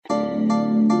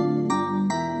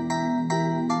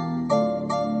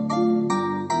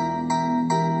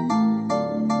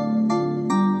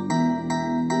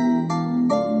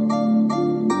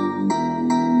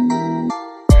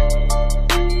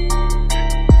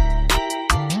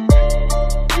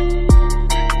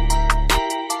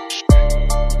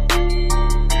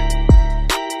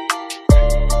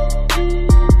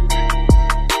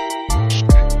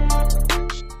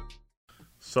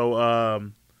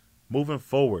moving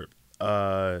forward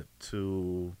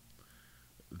to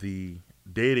the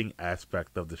dating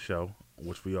aspect of the show,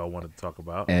 which we all wanted to talk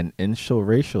about. And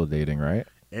interracial dating, right?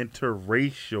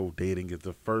 Interracial dating is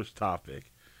the first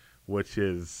topic, which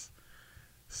is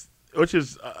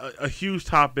a huge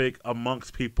topic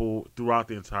amongst people throughout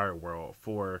the entire world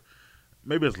for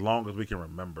maybe as long as we can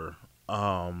remember.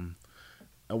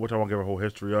 Which I won't give a whole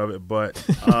history of it, but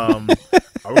are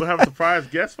we gonna have a surprise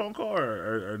guest phone call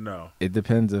or no? It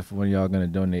depends if when y'all gonna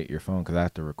donate your phone because I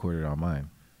have to record it on mine.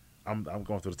 I'm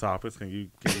going through the topics. Can you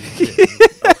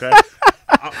okay?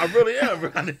 I really am.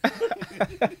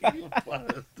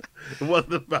 It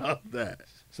wasn't about that.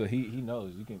 So he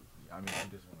knows. You can. I mean, I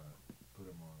just want to put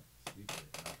him on speaker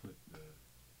and I'll put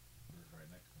this right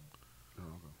next to him.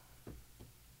 Oh, okay.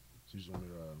 So you just want me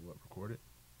to record it?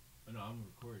 No, I'm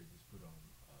gonna record it. Just put on.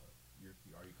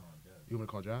 Are you calling Jazz? You want me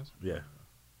to call Jazz? Yeah.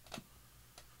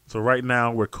 So right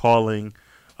now we're calling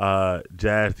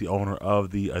Jazz, the owner of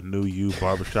the A New You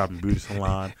Barbershop and Beauty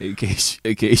Salon. In case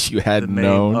you hadn't the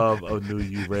known. name of A New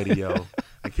You Radio.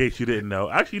 In case you didn't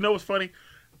know. Actually, you know what's funny?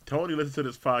 Tony listened to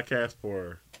this podcast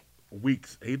for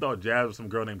weeks. He thought Jazz was some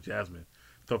girl named Jasmine.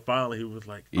 So finally he was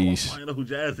like, I want to know who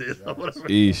Jazz is. Or whatever.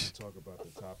 Talk about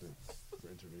the topic for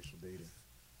interracial dating.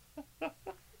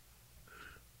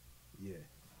 Yeah.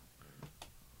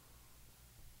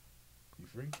 You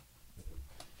free?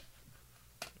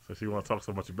 So she want to talk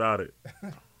so much about it.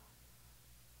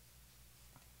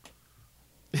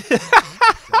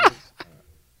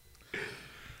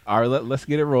 All right, let's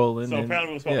get it rolling. So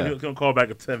apparently we're going to call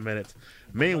back in 10 minutes.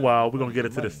 Meanwhile, we're going to get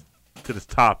into this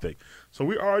topic. So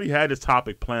we already had this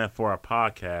topic planned for our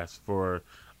podcast for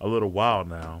a little while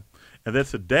now. And then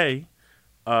today,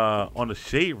 on the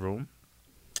Shade Room,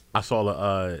 I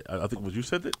saw I think was you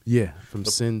said it? Yeah, from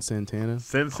Sin Santana.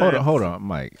 Hold on,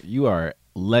 Mike. You are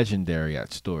legendary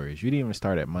at stories. You didn't even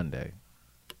start at Monday.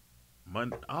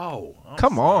 I'm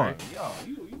come sorry. on. Yo,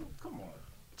 you come on.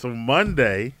 So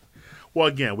Monday, well,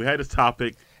 again, we had this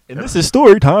topic. And this is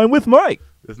story time with Mike.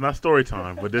 It's not story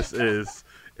time, but it's supposed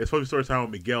to be story time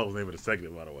with Miguel's name of the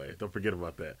segment, by the way. Don't forget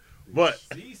about that. But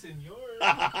Si, senor.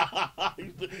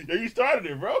 you started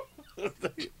it, bro.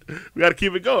 We got to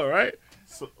keep it going, right?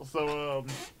 So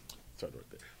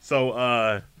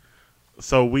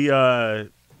we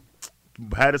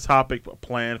had a topic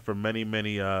planned for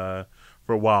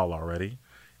for a while already,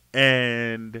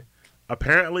 and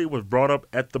apparently was brought up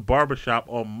at the barbershop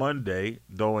on Monday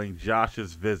during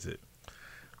Josh's visit.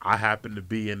 I happened to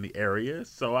be in the area,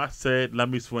 so I said, "Let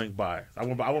me swing by." I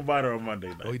went by there on Monday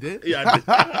night. Oh, you did? Yeah, I did.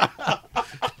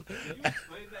 Can you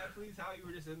explain that, please? How you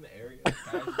were just in the area?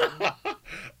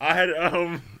 I had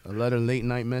A letter late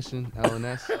night mission,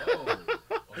 LNS. Oh,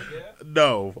 yeah?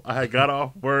 No, I had got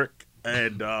off work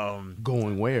and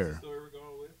Going where? Story we're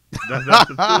going with? that's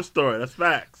the true story. That's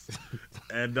facts.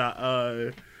 And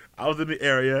I was in the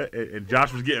area, and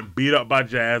Josh was getting beat up by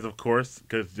Jazz, of course,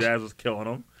 because Jazz was killing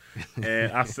him.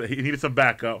 And I said he needed some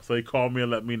backup, so he called me and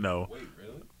let me know. Wait,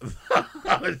 really?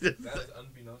 That's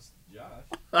unbeknownst to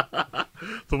Josh.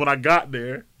 So when I got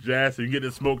there, Jazz said, "You get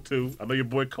this smoke too. I know your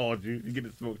boy called you. You get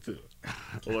this smoke too,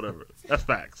 or whatever." That's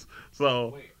facts.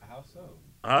 So, Wait, how so?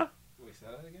 huh? Wait, say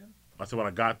that again? I said when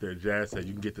I got there, Jazz said,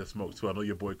 "You can get this smoke too. I know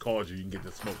your boy called you. You can get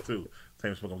this smoke too.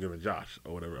 Same smoke I'm giving Josh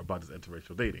or whatever about this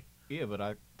interracial dating." Yeah, but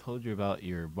I told you about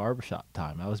your barbershop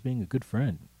time. I was being a good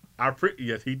friend.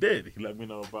 Yes, he did. He let me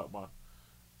know about my.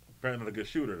 Apparently, not a good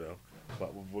shooter though,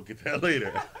 but we'll get that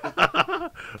later.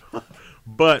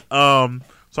 But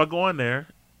so I go in there,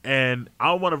 and I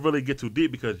don't want to really get too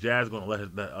deep because Jazz is going to let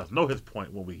us know his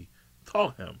point when we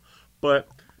talk him. But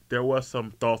there was some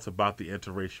thoughts about the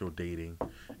interracial dating,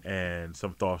 and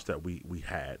some thoughts that we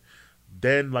had.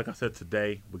 Then, like I said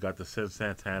today, we got the Sin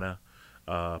Santana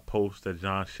post that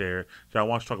John shared. John,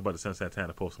 why don't you talk about the Sin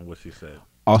Santana post and what she said?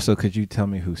 Also, could you tell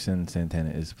me who Sin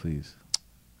Santana is, please?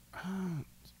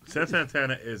 Sin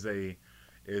Santana is a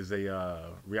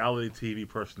reality TV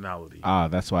personality. Ah,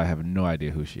 that's why I have no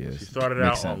idea who she is. She started Makes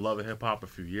out sense. on Love and Hip Hop a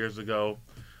few years ago.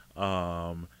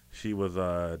 She was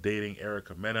dating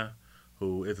Erica Mena,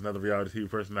 who is another reality TV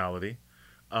personality.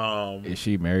 Is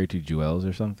she married to Jewels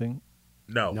or something?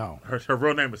 No. Her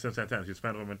real name is Sin Santana. She's a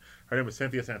Spanish woman. Her name is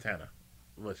Cynthia Santana.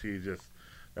 But she just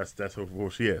that's who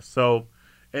she is. So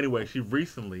anyway, she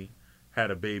recently had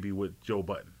a baby with Joe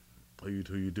Budden, who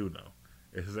you do know.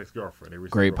 It's his ex-girlfriend.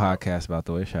 Great podcast, by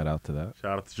the way. Shout out to that.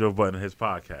 Shout out to Joe Budden and his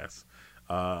podcast.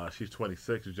 She's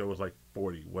 26. Joe was like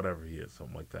 40, whatever he is,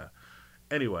 something like that.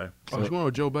 Anyway. Oh, she's going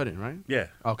with Joe Budden, right? Yeah.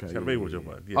 Okay. She had a baby with Joe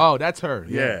Budden. Yeah. Oh, that's her.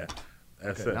 Yeah.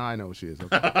 That's okay, it. now I know who she is.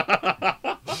 Okay.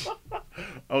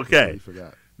 Okay. You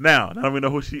forgot. Now that we know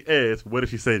who she is, what did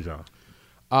she say, John?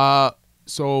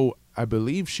 So I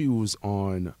believe she was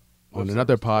on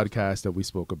another podcast that we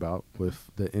spoke about with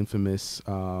the infamous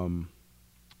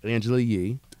Angela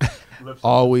Yee.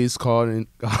 Always called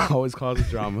always causes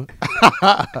drama.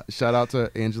 Shout out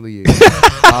to Angela Yee.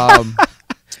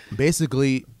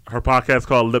 Basically, Her podcast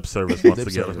called Lip Service. Once Lip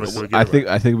again, let's make Service. sure we get it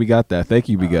right. I think we got that. Thank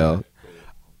you, Miguel.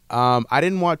 I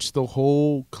didn't watch the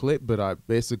whole clip, but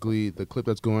the clip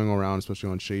that's going around, especially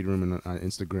on Shade Room and on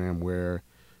Instagram, where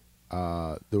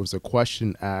there was a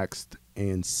question asked,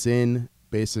 and Sin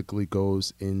basically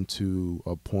goes into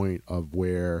a point of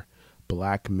where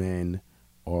black men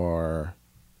are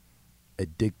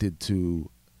addicted to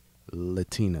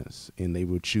Latinas, and they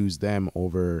would choose them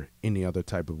over any other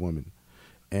type of woman.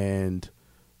 And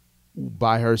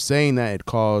by her saying that, it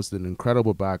caused an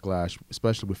incredible backlash,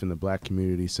 especially within the black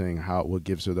community, saying what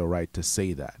gives her the right to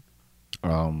say that.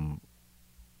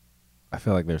 I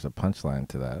feel like there's a punchline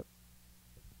to that.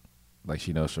 Like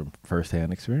she knows from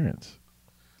firsthand experience.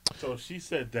 So she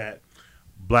said that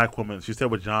black women. She said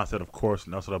what John said, of course,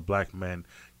 and also that black men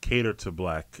cater to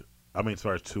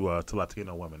to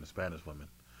Latino women, and Spanish women.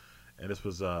 And this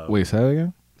was Wait, say that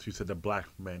again? she said that black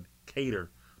men cater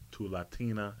to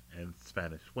Latina and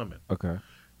Spanish women. Okay.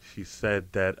 She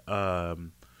said that a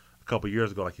couple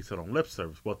years ago, like he said on Lip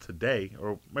Service. Well, today,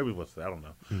 or maybe it was, I don't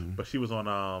know. Mm-hmm. But she was on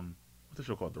what's the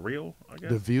show called? The Real, I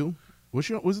guess. The View? Was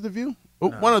it The View? Oh,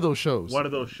 one of those shows. One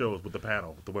of those shows with the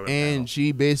panel, with the women And panel.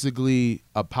 she basically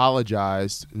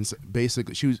apologized, and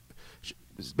basically she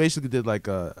basically did like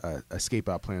a escape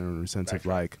out plan in the sense of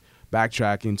like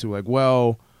backtracking to like,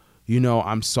 well,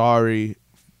 I'm sorry.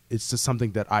 It's just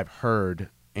something that I've heard,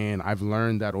 and I've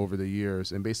learned that over the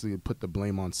years, and basically put the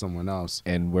blame on someone else.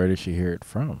 And where did she hear it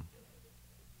from?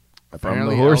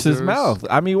 Apparently From the horse's elders. mouth.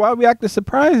 I mean, why we acting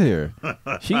surprised here?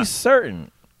 She's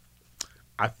certain.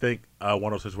 I think one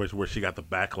of those situations where she got the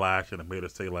backlash and it made her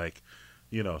say like,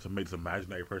 to make this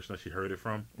imaginary person that she heard it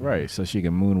from. Right, so she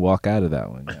can moonwalk out of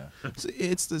that one. Yeah. So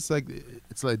it's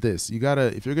like this. You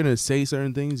gotta, if you're gonna say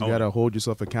certain things, you gotta hold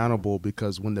yourself accountable,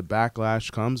 because when the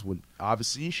backlash comes, when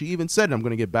obviously she even said, I'm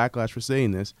gonna get backlash for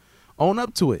saying this, own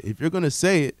up to it. If you're gonna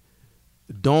say it,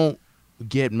 don't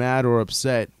get mad or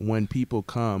upset when people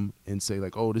come and say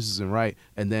like, oh, this isn't right,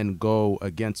 and then go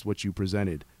against what you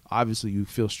presented. Obviously you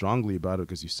feel strongly about it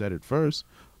because you said it first,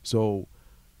 so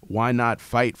why not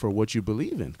fight for what you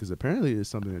believe in? Because apparently it's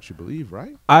something that you believe,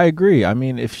 right? I agree. I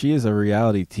mean, if she is a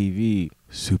reality TV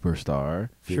superstar,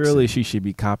 Vixen. surely she should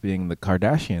be copying the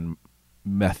Kardashian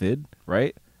method,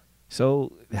 right?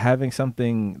 So having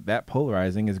something that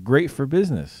polarizing is great for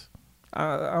business.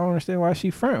 I don't understand why she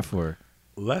fronting for it.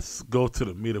 Let's go to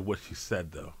the meat of what she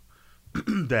said, though.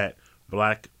 That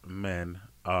black men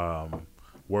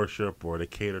worship or they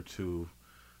cater to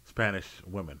Spanish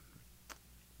women.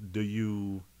 Do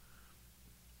you,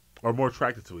 or more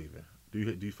attracted to even? Do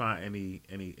you find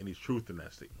any truth in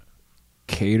that statement?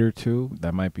 Cater to,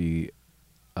 that might be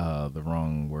the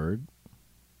wrong word,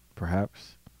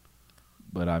 perhaps.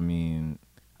 But I mean,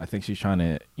 I think she's trying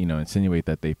to, insinuate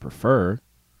that they prefer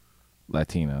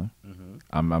Latina. Mm-hmm.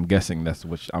 I'm guessing that's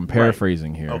what I'm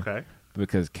paraphrasing here. Okay.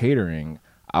 Because catering,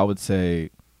 I would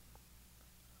say,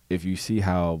 if you see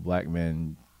how black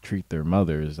men treat their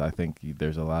mothers, I think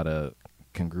there's a lot of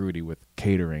congruity with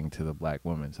catering to the black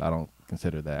woman. So I don't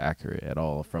consider that accurate at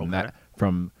all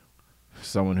from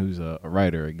someone who's a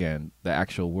writer. Again, the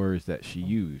actual words that she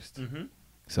used. Mm-hmm.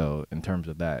 So in terms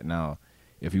of that, now,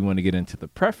 if you want to get into the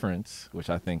preference, which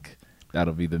I think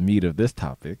that'll be the meat of this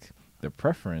topic, the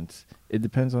preference, it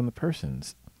depends on the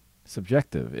person's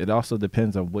subjective. It also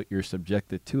depends on what you're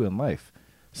subjected to in life.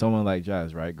 Someone like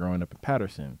Jazz, right, growing up in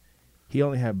Patterson, he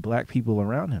only had black people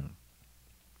around him.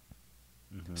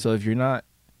 Mm-hmm. So if you're not,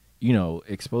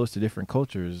 exposed to different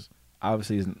cultures,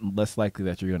 obviously it's less likely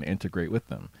that you're going to integrate with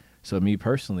them. So me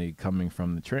personally, coming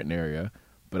from the Trenton area,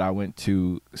 but I went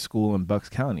to school in Bucks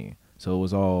County, so it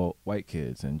was all white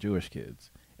kids and Jewish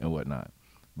kids and whatnot.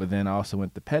 But then I also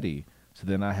went to Petty, so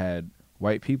then I had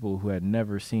white people who had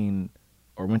never seen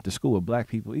or went to school with black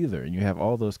people either, and you have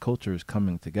all those cultures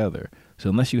coming together. So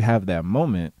unless you have that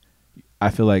moment, I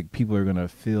feel like people are going to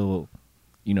feel,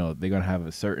 they're going to have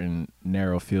a certain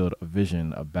narrow field of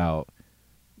vision about,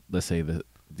 let's say,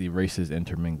 the races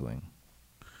intermingling.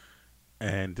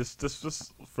 And just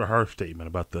for her statement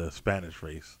about the Spanish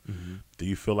race, mm-hmm. Do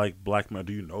you feel like black men?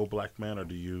 Do you know black men, or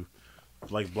do you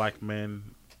like black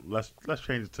men? Let's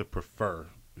change it to prefer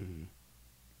mm-hmm.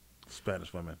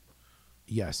 Spanish women.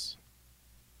 Yes.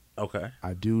 Okay.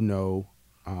 I do know.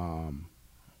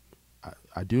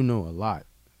 I do know a lot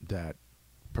that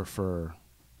prefer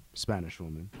Spanish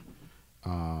women,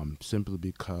 simply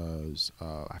because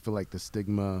I feel like the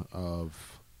stigma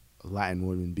of Latin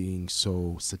women being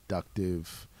so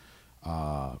seductive,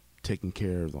 taking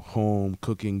care of the home,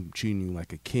 cooking, treating you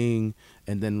like a king,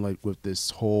 and then like with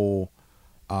this whole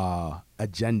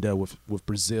agenda with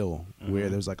Brazil, where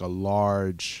there's like a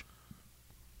large,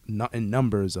 not in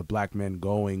numbers, of black men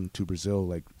going to Brazil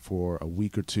like for a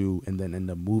week or two, and then end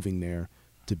up moving there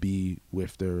to be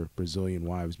with their Brazilian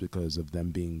wives because of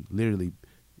them being literally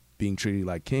being treated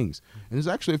like kings. And there's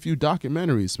actually a few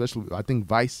documentaries, especially I think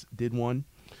Vice did one,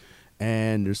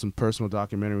 and there's some personal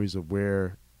documentaries of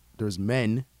where there's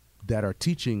men that are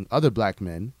teaching other black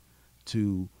men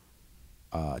to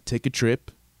take a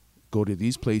trip, go to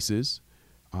these places,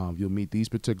 you'll meet these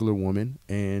particular women,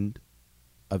 and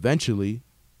eventually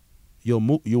you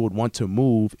would want to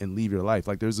move and leave your life.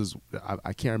 Like there's this,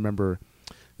 I can't remember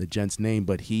the gent's name,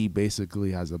 but he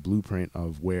basically has a blueprint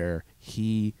of where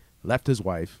he left his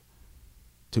wife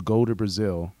to go to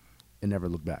Brazil and never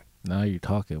look back. Now you're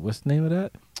talking. What's the name of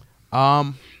that?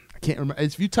 I can't remember.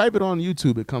 If you type it on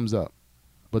YouTube, it comes up.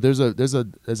 But there's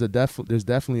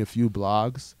definitely a few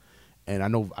blogs,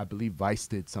 and I believe Vice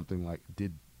did something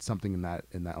in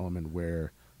that element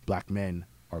where black men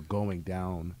are going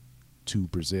down to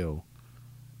Brazil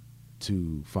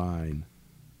to find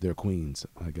their queens,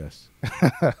 I guess.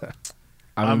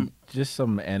 Just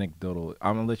some anecdotal.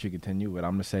 I'm gonna let you continue, but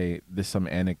I'm gonna say there's some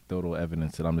anecdotal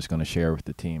evidence that I'm just gonna share with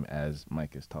the team as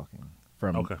Mike is talking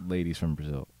from ladies from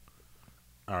Brazil.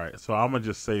 All right, so I'm gonna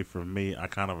just say for me, I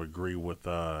kind of agree with.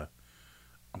 I'm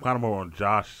kind of more on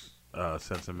Josh's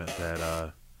sentiment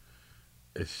that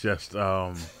it's just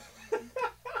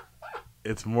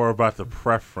it's more about the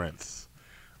preference.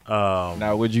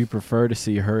 Now, would you prefer to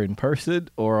see her in person,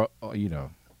 or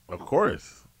Of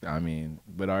course. I mean,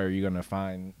 but are you gonna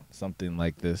find something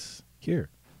like this here?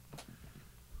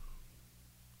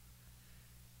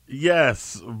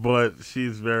 Yes, but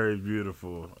she's very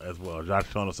beautiful as well.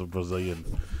 Josh showing us some Brazilian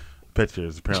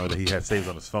pictures apparently that he had saved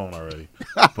on his phone already.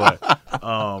 But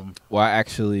well,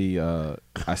 actually,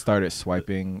 I started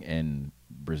swiping in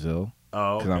Brazil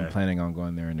because I'm planning on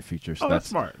going there in the future. So that's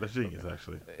smart. That's genius,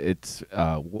 actually. It's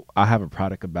I have a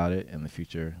product about it in the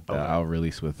future that I'll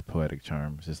release with Poetic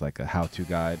Charms. It's like a how-to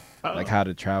guide, like how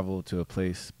to travel to a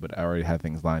place, but I already have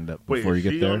things lined up before you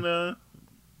get there. On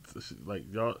like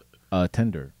y'all?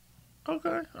 Tinder.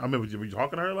 Okay. I mean, were you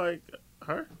talking to her like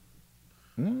her?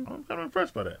 I'm kind of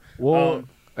impressed by that. Well,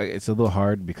 it's a little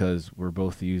hard because we're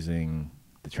both using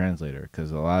the translator because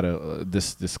a lot of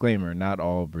this disclaimer, not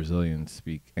all Brazilians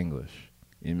speak English.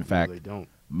 In fact, they don't.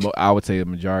 I would say a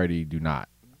majority do not.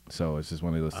 So it's just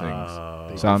one of those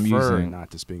things. So I'm using not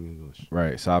to speak English.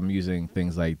 Right. So I'm using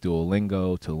things like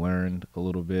Duolingo to learn a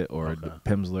little bit, or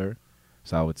Pimsleur.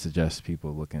 So I would suggest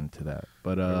people look into that.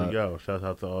 But there we go. Shout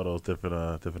out to all those different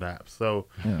apps. So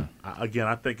again,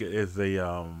 I think it is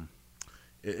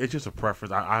it's just a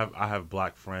preference. I have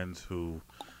black friends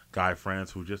guy friends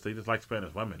who they just like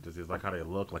Spanish women. Just like how they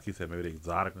look. Like he said, maybe the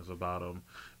exoticness about them,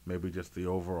 maybe just the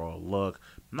overall look.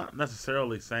 Not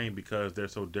necessarily saying because they're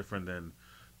so different than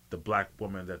the black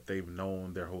woman that they've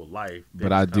known their whole life.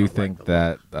 But I do think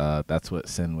that that's what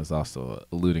Sin was also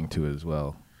alluding to as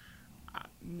well.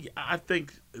 I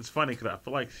think it's funny because I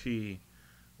feel like she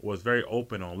was very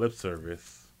open on lip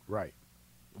service. Right.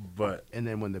 And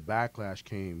then when the backlash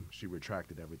came, she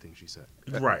retracted everything she said.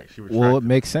 Right. Well, it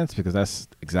makes sense because that's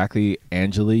exactly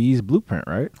Angela Yee's blueprint,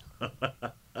 right?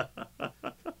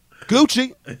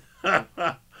 Gucci.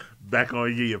 Back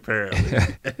on Yee,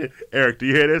 apparently. Eric, do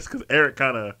you hear this? Because Eric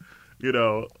kind of,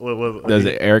 Does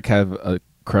Eric have a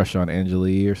crush on Angela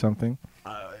Yee or something?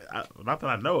 Not that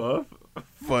I know of.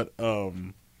 But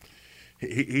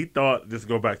he thought, just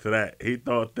go back to that, he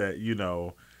thought that,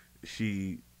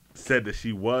 she said that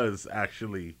she was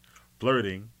actually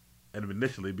flirting and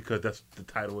initially because that's the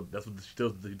title, that's what she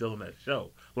does on that show,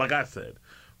 like I said.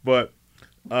 But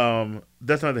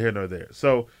that's neither here nor there.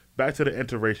 So back to the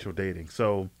interracial dating.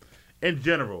 So in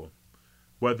general,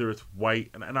 whether it's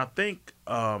white, and I think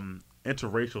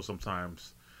interracial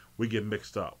sometimes we get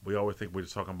mixed up. We always think we're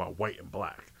just talking about white and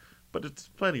black. But it's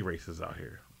plenty races out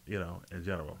here, in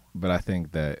general. But I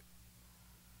think that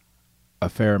a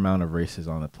fair amount of races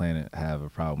on the planet have a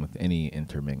problem with any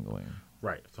intermingling.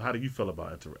 Right. So how do you feel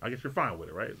about I guess you're fine with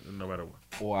it, right? No matter what.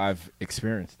 Well, I've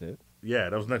experienced it. Yeah,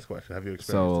 that was the next question. Have you experienced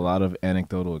it? So a lot of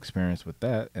anecdotal experience with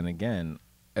that. And again,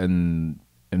 in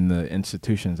the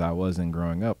institutions I was in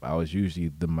growing up, I was usually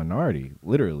the minority,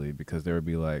 literally, because there would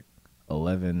be like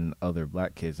 11 other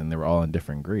black kids and they were all in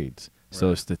different grades. Right.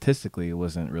 So statistically, it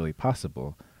wasn't really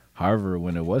possible. However,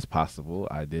 when it was possible,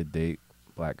 I did date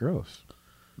black girls.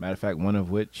 Matter of fact, one of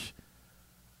which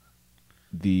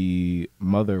the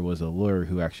mother was a lawyer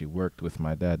who actually worked with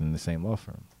my dad in the same law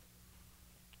firm.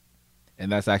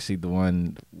 And that's actually the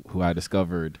one who I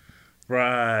discovered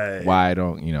Right. why I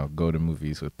don't, go to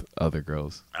movies with other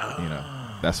girls.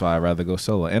 That's why I'd rather go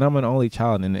solo. And I'm an only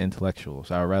child and an intellectual,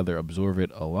 so I'd rather absorb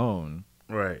it alone.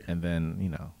 Right. And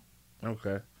then,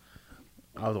 Okay.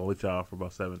 I was the only child for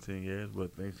about 17 years,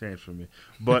 but things changed for me.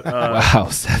 But wow,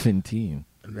 17.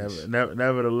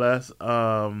 Nevertheless,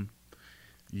 how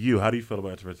do you feel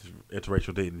about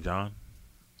interracial dating, John?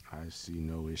 I see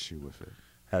no issue with it.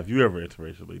 Have you ever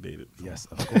interracially dated? Yes,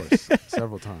 of course,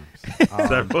 several times.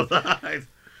 Several times.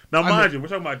 Now, mind you, we're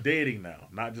talking about dating now,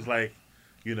 not just like,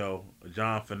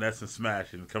 John finesse and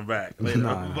smash and come back later.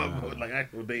 Like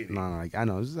actual dating. No, I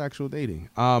know this is actual dating.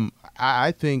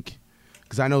 I think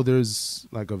because I know there's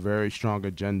like a very strong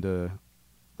agenda,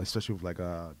 especially with like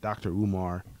Dr.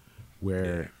 Umar,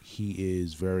 where he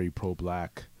is very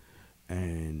pro-black,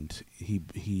 and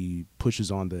he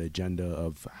pushes on the agenda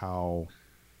of how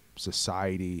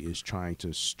society is trying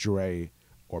to stray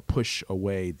or push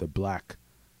away the black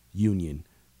union,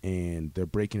 and they're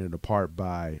breaking it apart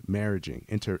by marrying,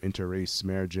 interrace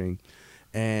marrying,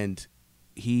 and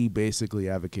he basically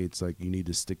advocates like you need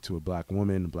to stick to a black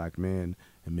woman, a black man,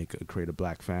 and create a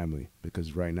black family,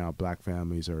 because right now black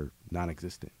families are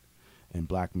non-existent, and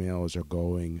black males are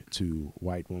going to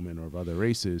white women or of other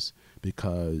races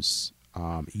because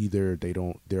either they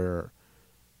don't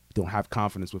have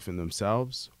confidence within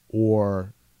themselves,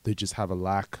 or they just have a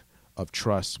lack of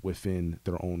trust within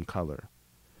their own color.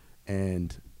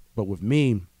 But with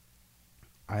me,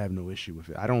 I have no issue with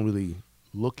it. I don't really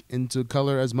look into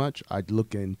color as much. I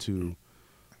look into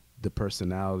the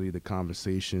personality, the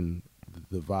conversation,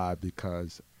 the vibe,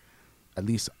 because at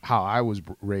least how I was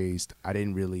raised, I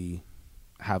didn't really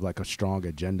have like a strong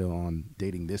agenda on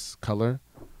dating this color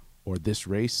or this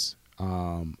race.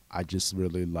 I just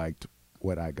really liked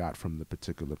what I got from the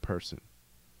particular person.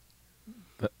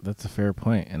 That's a fair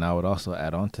point. And I would also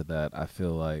add on to that, I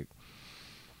feel like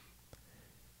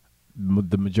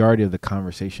the majority of the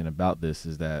conversation about this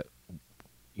is that,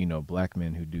 black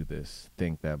men who do this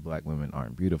think that black women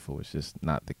aren't beautiful. It's just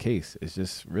not the case. It's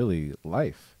just really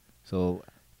life. So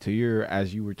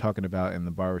as you were talking about in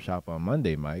the barbershop on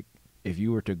Monday, Mike, if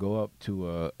you were to go up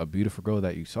to a beautiful girl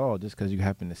that you saw just because you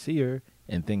happen to see her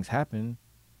and things happen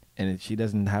and she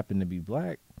doesn't happen to be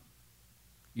black,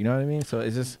 you know what I mean? So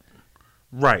it's just...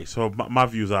 Right. So my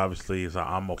views obviously is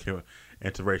I'm okay with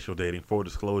interracial dating. Full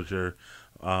disclosure,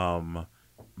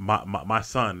 my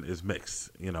son is mixed.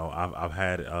 I've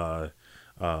had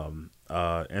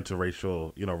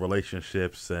interracial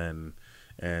relationships and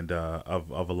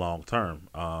of a long term.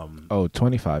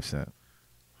 25 Cent.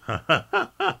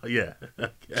 Yeah.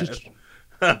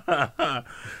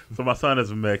 So my son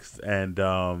is mixed, and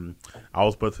I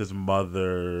was with his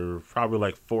mother probably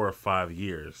like 4 or 5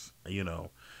 years.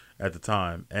 At the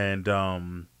time, and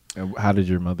how did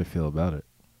your mother feel about it?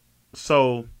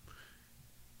 So,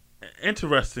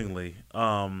 interestingly,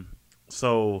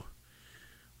 so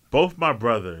both my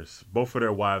brothers, both of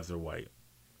their wives are white.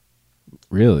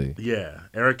 Really? Yeah,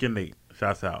 Eric and Nate.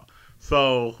 Shouts out.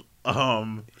 So,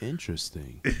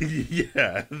 interesting.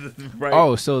 Yeah, right.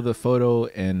 Oh, so the photo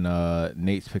in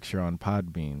Nate's picture on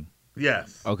Podbean.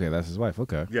 Yes. Okay, that's his wife.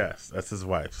 Okay. Yes, that's his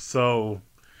wife. So,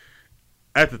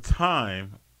 at the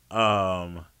time,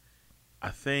 I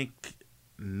think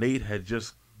Nate had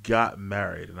just got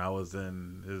married, and I was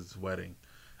in his wedding,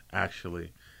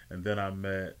 actually. And then I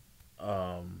met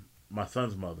my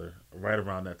son's mother right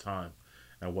around that time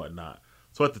and whatnot.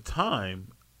 So at the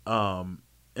time,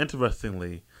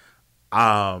 interestingly,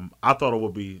 I thought it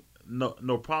would be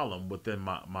no problem within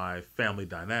my family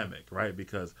dynamic, right?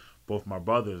 Because both my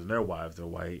brothers and their wives are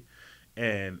white.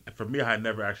 And for me, I had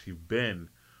never actually been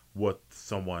with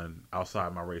someone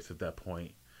outside my race at that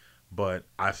point. But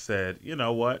I said, you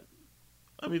know what?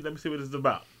 Let me see what this is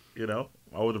about. My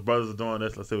older brothers are doing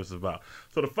this. Let's see what it's about.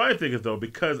 So the funny thing is, though,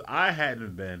 because I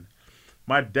hadn't been,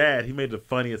 my dad, he made the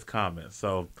funniest comment.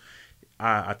 So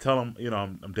I tell him,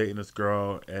 I'm dating this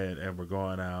girl and we're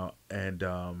going out, and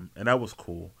that was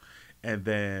cool. And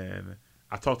then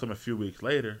I talked to him a few weeks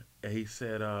later, and he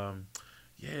said,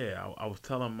 yeah, I was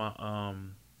telling my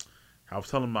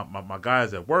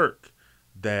guys at work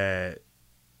that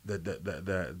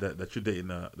you're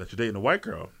dating a white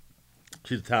girl.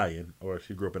 She's Italian, or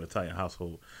she grew up in an Italian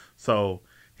household. So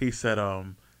he said,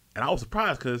 and I was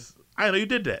surprised because I didn't know you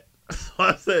did that. So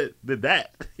I said, did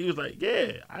that? He was like,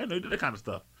 yeah, I didn't know you did that kind of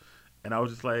stuff. And I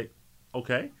was just like,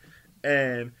 okay.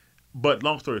 But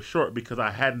long story short, because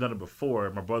I hadn't done it before,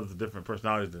 and my brother's a different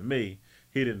personalities than me,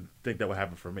 he didn't think that would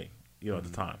happen for me, at the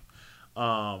time.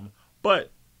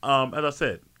 But as I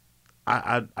said,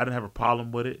 I didn't have a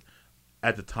problem with it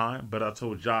at the time. But I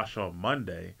told Josh on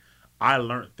Monday, I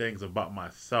learned things about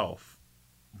myself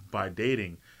by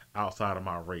dating outside of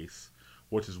my race,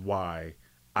 which is why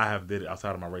I have dated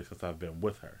outside of my race since I've been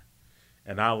with her.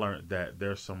 And I learned that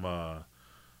there's some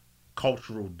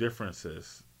cultural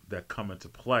differences that come into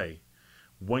play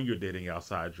when you're dating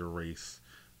outside your race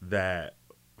that,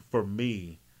 for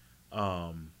me,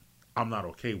 I'm not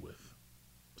okay with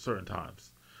certain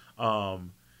times.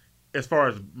 Um, as far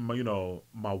as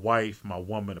my wife, my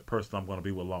woman, the person I'm going to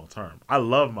be with long term, I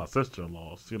love my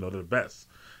sister-in-laws. They're the best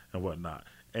and whatnot,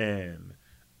 and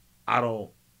I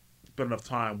don't spend enough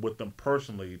time with them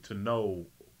personally to know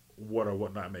what or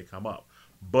whatnot may come up.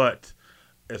 But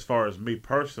as far as me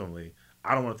personally,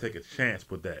 I don't want to take a chance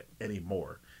with that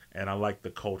anymore. And I like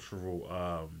the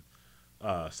cultural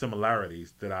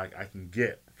similarities that I can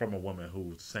get from a woman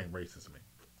who's the same race as me.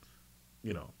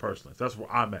 Personally, so that's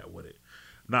where I'm at with it.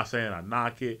 I'm not saying I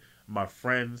knock it. My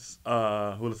friends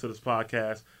who listen to this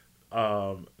podcast,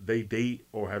 they date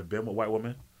or have been with white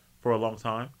women for a long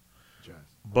time. Jazz.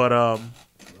 But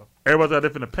everybody's got a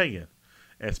different opinion.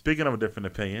 And speaking of a different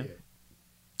opinion,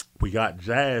 we got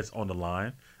Jazz on the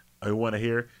line. I want to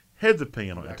hear his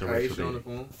opinion on interracial dating. On the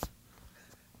phone?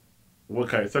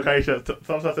 Okay, so Kaisha,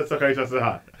 sometimes I said Kaisha said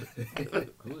hi.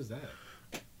 Who is that?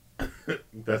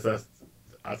 That's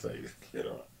I say,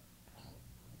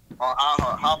 On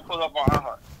iHeart. I'll pull up on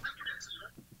iHeart.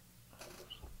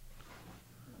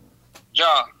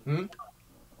 John.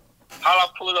 How do I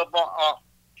pull it up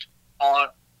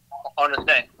on the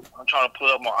thing? I'm trying to pull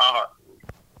it up on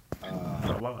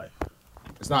iHeart. Live.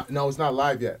 It's not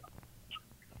live yet.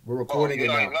 We're recording it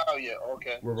now. Not live yet.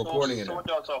 Okay. We're recording it now. So what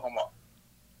y'all talking about?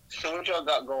 So what y'all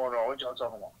got going on? What y'all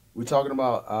talking about? We're talking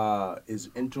about is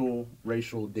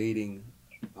interracial dating.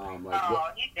 You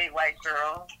date white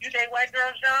girls. You date white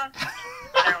girls, John?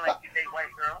 Sound like you date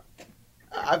white girls.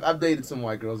 I've dated some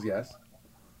white girls, yes.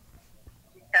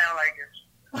 You sound like it.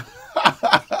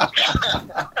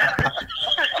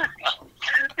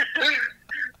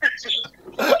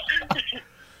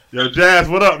 Yo, Jazz,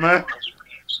 what up, man?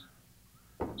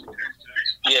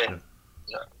 Yeah.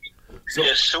 So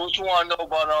what you want to know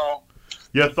about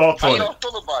your thoughts how on y'all it?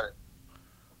 feel about it?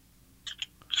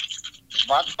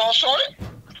 My thoughts on it?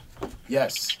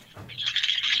 Yes.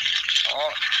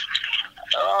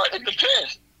 It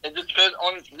depends. It depends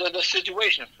on the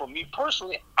situation. For me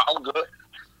personally, I'm good.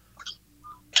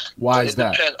 Why is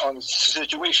that? It depends on the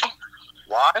situation.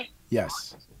 Why?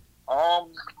 Yes.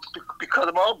 Because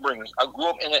of my upbringing. I grew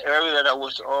up in an area that I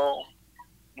was,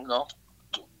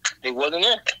 they wasn't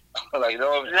in. Like,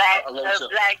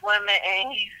 black women,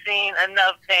 and he's seen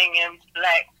enough thing in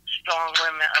black strong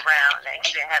women around that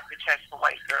he didn't have to check for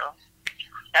white girls.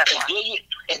 That's why.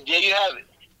 And there you have it.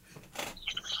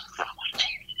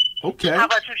 Okay. How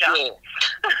about you, John?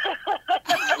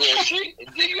 Yeah, see?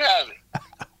 And there you have it.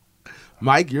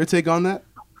 Mike, your take on that?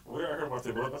 Well, I heard about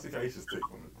that, bro. Let's see Kaisha's take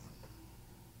on it.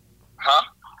 Huh?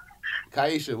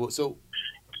 Kaisha, so...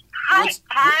 Hi,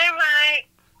 Mike.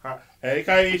 Hi. Hey,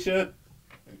 Kaisha.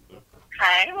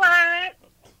 Hi, Mike.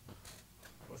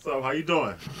 What's up? How you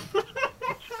doing?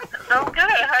 I'm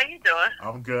good. How you doing?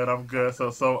 I'm good.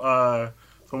 So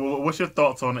what's your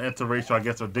thoughts on the interracial, I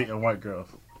guess, or dating white girls?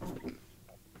 I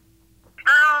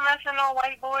don't mess with no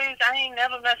white boys. I ain't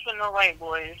never messed with no white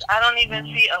boys. I don't even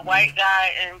see a white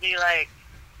guy and be like,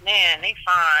 man, they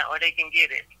fine or they can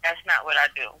get it. That's not what I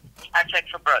do. I check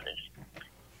for brothers.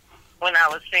 When I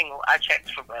was single, I checked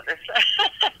for brothers.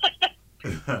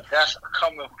 That's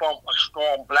coming from a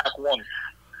strong black woman.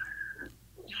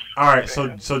 All right, so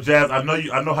Jazz, I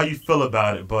know how you feel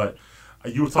about it, but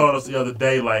you were telling us the other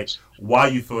day like why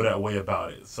you feel that way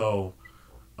about it. So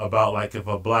about like if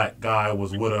a black guy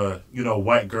was with a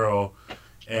white girl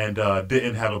and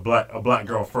didn't have a black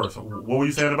girl first. What were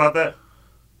you saying about that?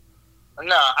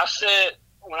 Nah, I said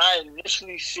when I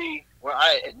initially see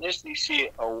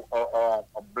a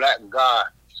black guy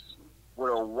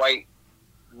with a white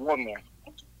woman,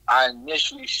 I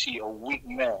initially see a weak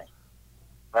man.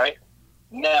 Right?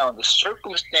 Now the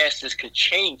circumstances could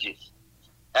change it,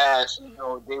 as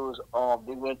they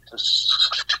went to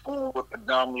school with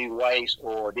predominantly whites,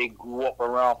 or they grew up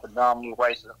around predominantly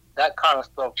whites. That kind of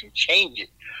stuff can change it.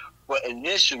 But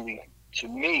initially, to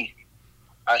me,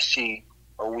 I see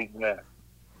a weak man.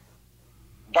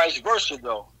 Vice versa,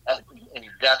 though,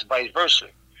 that's vice versa.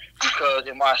 Because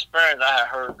in my experience, I had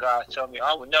heard guys tell me,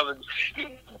 I would never.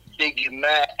 They get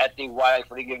mad at their wife,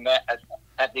 or they get mad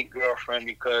at their girlfriend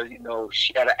because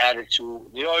she had an attitude.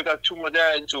 They always got too much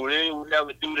attitude. They would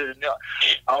never do this.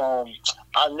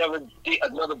 I never date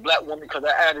another black woman because of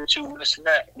attitude, this and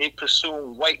that. They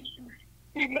pursue white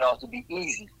females to be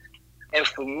easy, and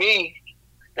for me,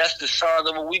 that's the sign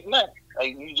of a weak man.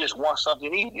 Like, you just want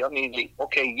something easy. I mean,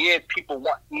 okay, yeah, people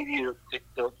want the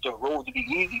road to be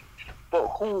easy, but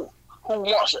who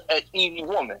wants an easy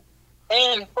woman?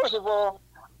 And first of all,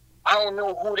 I don't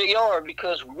know who they are,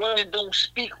 because women don't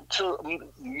speak to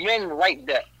men like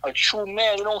that. A true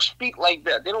man, they don't speak like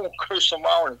that. They don't curse them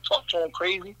out and talk to them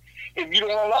crazy. If you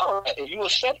don't allow that, if you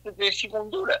accept it, then she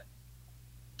gonna do that.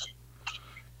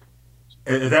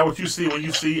 Is that what you see when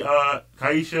you see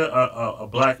Kaisha, a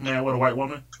black man with a white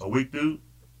woman, a weak dude?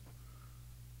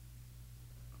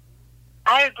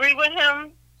 I agree with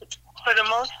him for the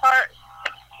most part,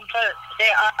 but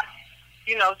there are,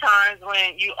 times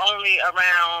when you only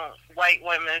around white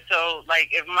women. So, like,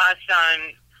 if my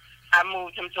son, I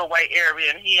moved him to a white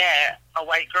area and he had a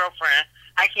white girlfriend,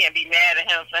 I can't be mad at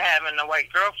him for having a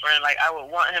white girlfriend. Like, I would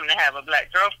want him to have a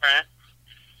black girlfriend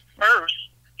first,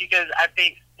 because I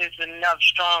think there's enough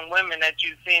strong women that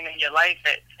you've seen in your life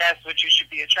that that's what you should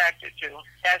be attracted to.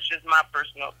 That's just my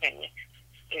personal opinion.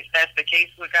 If that's the case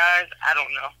with guys, I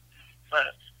don't know.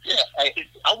 But yeah,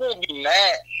 I won't be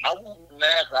mad. I won't be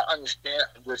mad because I understand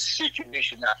the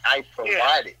situation that I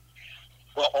provided.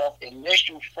 Yeah. But off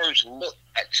initial first look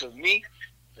to me,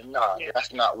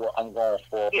 that's not what I'm going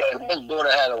for. Yeah. But his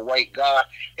daughter had a white guy,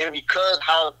 and because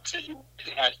how the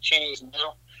situation has changed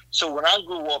now, so when I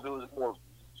grew up, it was more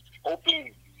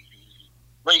open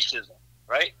racism,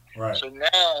 right? Right. So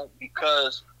now,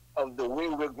 because of the way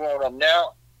we're growing up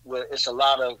now, where it's a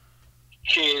lot of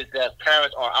kids that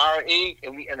parents are our age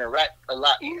and we interact a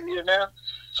lot easier now,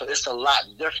 so it's a lot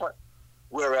different.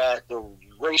 Whereas the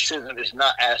racism is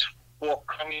not as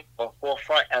forthcoming or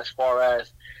forefront as far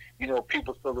as,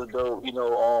 people feel as though,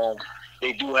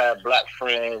 they do have black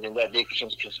friends and that they can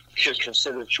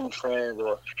consider true friends,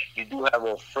 or you do have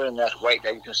a friend that's white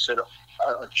that you consider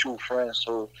a true friend.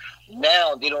 So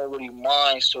now they don't really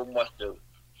mind so much the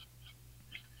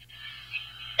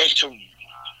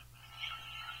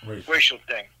racial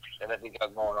thing that they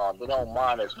got going on. They don't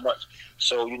mind as much.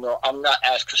 So, I'm not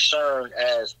as concerned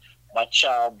as my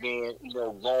child being,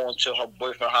 going to her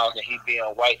boyfriend's house and he being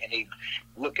white and he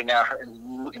looking at her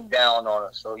and looking down on her.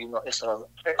 So, it's a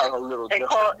little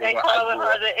different. They calling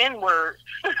her the N-word.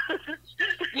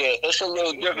 Yeah, it's a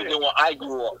little different than when I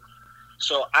grew up.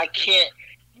 So I can't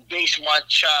base my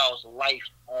child's life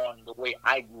on the way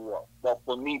I grew up. But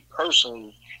for me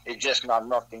personally, it's just not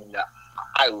nothing that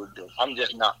I would do. I'm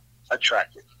just not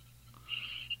attracted.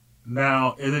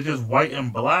 Now, is it just white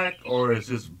and black, or is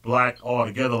it just black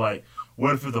altogether? Like,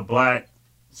 what if it's a black,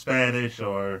 Spanish,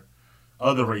 or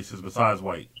other races besides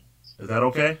white? Is that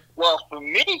okay? Well, for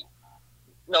me,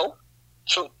 no.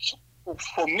 So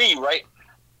for me, right,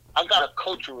 I got a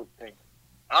cultural thing.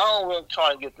 I don't really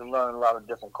try to get to learn a lot of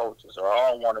different cultures, or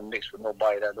I don't want to mix with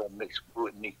nobody that don't mix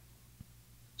with me.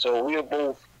 So we're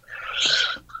both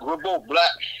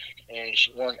black, and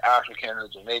one's African or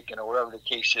Jamaican or whatever the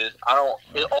case is.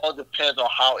 It all depends on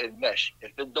how it mesh.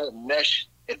 If it don't mesh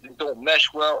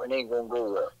well, it ain't gonna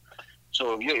go well.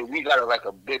 So if we got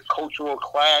a big cultural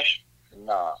clash,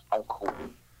 nah, I'm cool.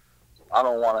 I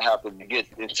don't want to have to get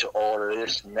into all of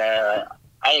this and that.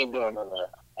 I ain't doing none of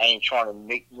that. I ain't trying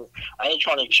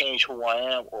to change who I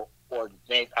am or the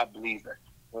things I believe in.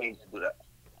 We need to do that.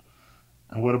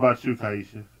 And what about you,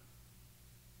 Kaisha?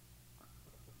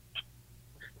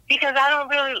 Because I don't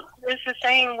really, it's the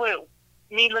same with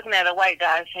me looking at a white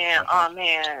guy saying, oh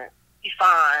man, he's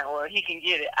fine, or he can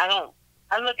get it. I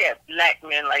look at black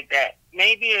men like that.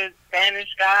 Maybe a Spanish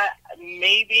guy,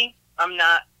 maybe. I'm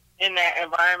not in that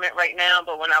environment right now,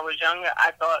 but when I was younger,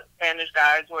 I thought Spanish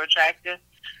guys were attractive.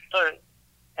 But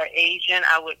an Asian,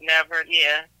 I would never,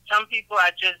 Some people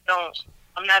I just don't,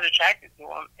 I'm not attracted to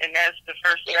them. And that's the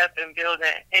first step in building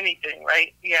anything,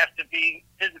 right? You have to be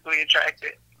physically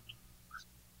attracted.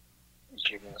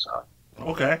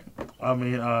 Okay. I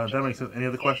mean, that makes sense. Any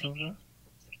other questions?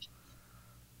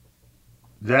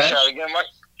 Jazz? Shout again, Mike?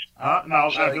 No, I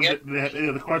was asking if they had any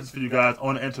other questions for you guys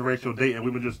on the interracial date, and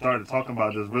we were just started talking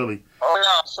about this, really. Oh,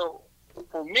 yeah. So,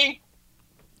 for me,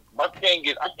 my thing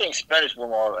is, I think Spanish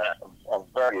women are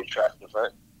very attractive,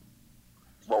 right?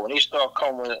 But when they start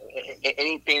coming with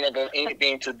anything that got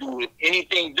anything to do with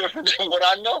anything different than what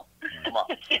I know, come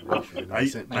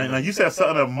on. Now, you said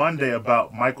something on Monday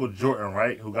about Michael Jordan,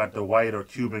 right? Who got the white or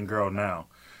Cuban girl now.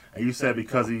 And you said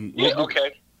because he... Yeah,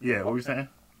 okay. Yeah, what were you saying?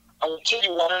 I'm going to tell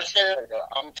you what I said.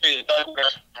 I'm going to tell you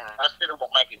I said about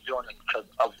Michael Jordan because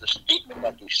of the statement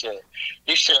that they said.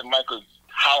 They said,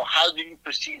 how do you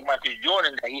perceive Michael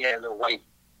Jordan that he has a white?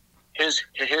 His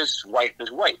wife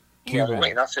is white. Cuban.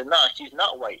 And I said, nah, she's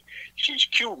not white. She's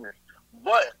Cuban.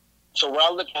 But So when I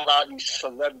look at a lot of these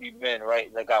celebrity men,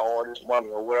 right, that got all this money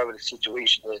or whatever the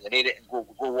situation is, and they didn't go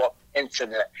up into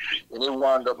that, and they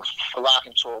wound up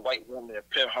flocking to a white woman and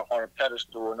put her on a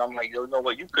pedestal, and I'm like, you know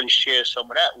what, you could have shared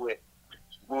some of that with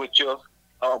your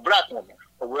black woman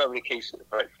or whatever the case is,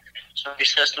 right? So he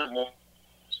says to me,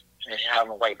 and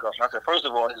having a white girlfriend. I said, first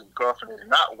of all, his girlfriend is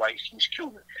not white; she's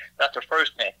Cuban. That's the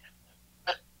first thing.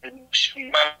 And she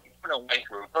might be a white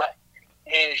girl, black,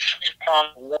 and she's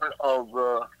probably one of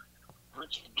the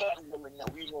rich black women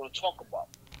that we want to talk about.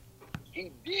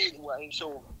 He did right,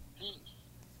 so he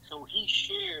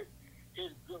shared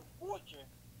his good fortune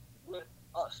with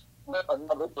us, with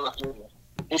another black woman.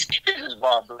 His kids is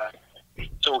Bob Black,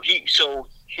 so he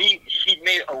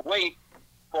made a way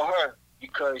for her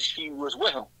because he was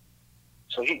with him.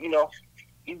 So he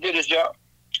did his job.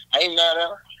 I ain't mad at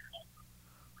him.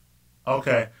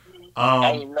 Okay.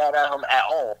 I ain't mad at him at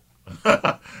all.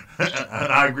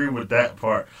 And I agree with that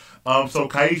part. So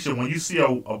Kaisha, when you see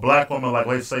a black woman like,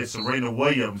 let's say, Serena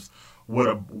Williams with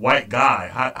a white guy,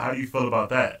 how do you feel about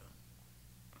that?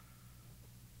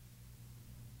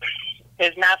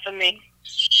 It's not for me.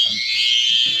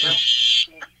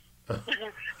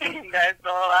 That's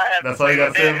all I have. That's all you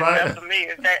got to say about it? It's not for me.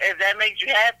 If that makes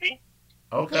you happy,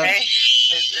 okay.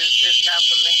 It's not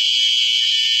for me.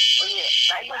 Well,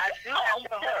 yeah, I do have to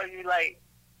tell you,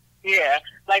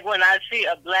 like when I see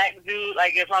a black dude,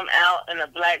 like if I'm out and a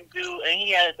black dude and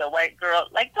he has a white girl,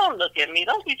 like don't look at me,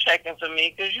 don't be checking for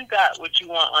me because you got what you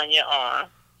want on your arm.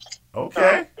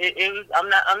 Okay. So I'm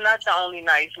not the only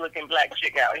nice looking black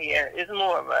chick out here. It's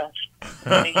more of us.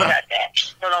 And you got that.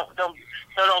 So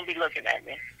don't be looking at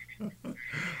me.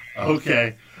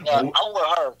 Okay. Yeah, I'm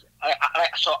with her.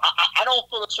 I don't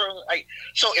feel a certain like.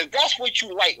 So if that's what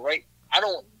you like, right?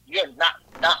 You're not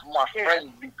my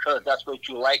friend because that's what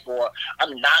you like, or I'm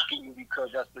knocking you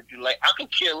because that's what you like. I could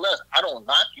care less. I don't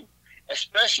knock you,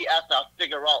 especially after I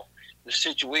figure out the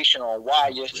situation on why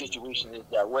your situation is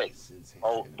that way.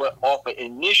 Oh, but off an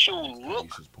initial look,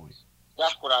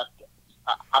 that's what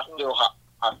I feel how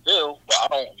I feel. But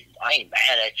I ain't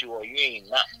mad at you, or you ain't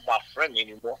not my friend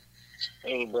anymore.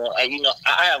 I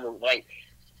have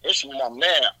this is my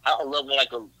man. I love him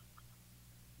like a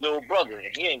little brother,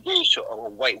 and he engaged to a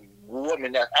white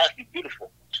woman that's actually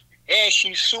beautiful, and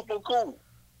she's super cool.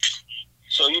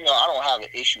 So I don't have an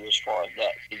issue as far as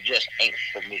that. It just ain't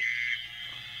for me.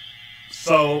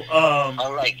 So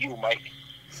unlike you, Mike.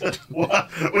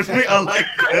 What you mean unlike?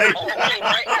 Okay,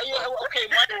 Mike. Okay,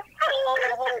 Mike.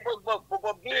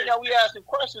 But being that we asking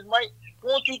questions, Mike,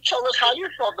 won't you tell us how you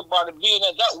felt about it? Being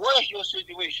that was your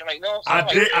situation, like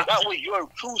that was your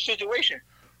true situation.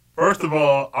 First of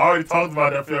all, I already talked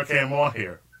about that before I came on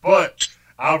here, but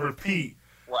I'll repeat.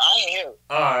 Well, I ain't here.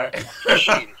 All right.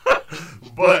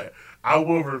 But I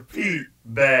will repeat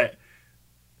that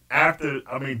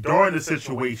during the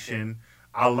situation,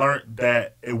 I learned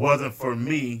that it wasn't for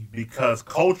me because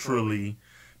culturally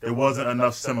there wasn't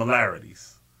enough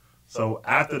similarities. So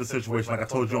after the situation, like I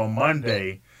told you on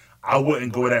Monday, I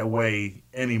wouldn't go that way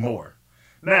anymore.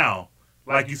 Now,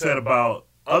 like you said about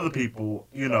other people,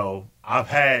 I've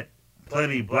had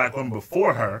plenty black women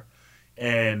before her,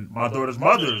 and my daughter's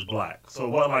mother is black. So it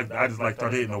wasn't like I just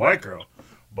started dating a white girl.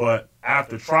 But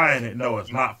after trying it, no,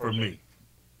 it's not for me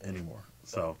anymore.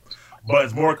 So, but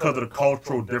it's more because of the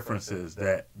cultural differences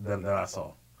that I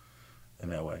saw in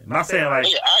that way. Not saying I'm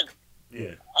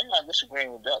not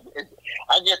disagreeing with that.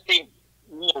 I just think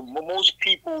most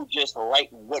people just like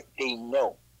what they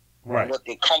know, right? What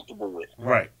they're comfortable with,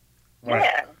 right?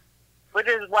 Yeah, which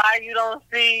is why you don't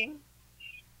see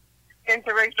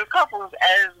interracial couples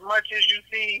as much as you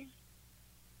see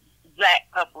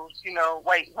black couples,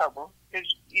 white couples,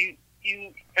 because you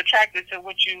attracted to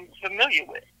what you familiar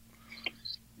with.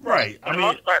 Right. For the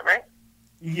most part, right?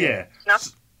 Yeah. No?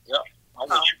 Yeah.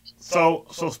 So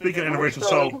speaking of interracial,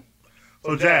 so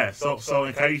Jazz, so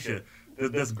in Kaisha,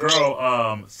 this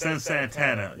girl, Sin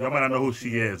Santana, y'all might not know who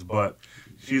she is, but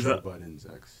she's Joe Budden's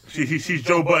ex. She's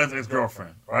Joe Budden's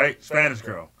ex-girlfriend, right? Spanish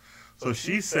girl. So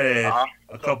she said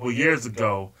a couple years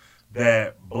ago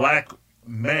that black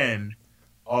men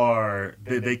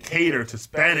they cater to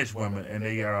Spanish women, and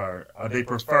they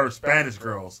prefer Spanish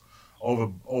girls over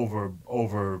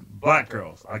black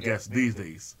girls, I guess, these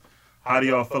days. How do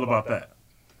y'all feel about that?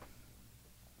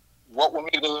 What would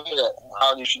make believe that?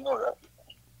 How did she know that?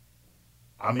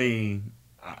 I mean,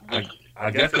 I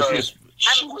guess because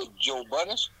she was Joe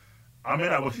Budden's. I mean,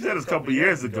 well, she said this a couple of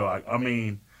years ago. I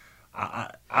don't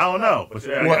know. But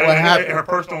what happened in her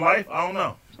personal life? I don't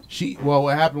know.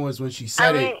 What happened was when she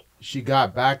said it, she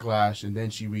got backlash, and then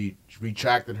she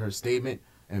retracted her statement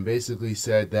and basically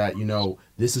said that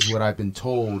this is what I've been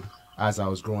told as I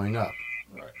was growing up.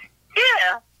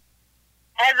 Yeah.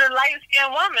 As a light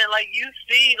skinned woman, like you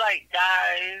see like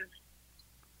guys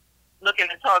looking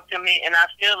to talk to me, and I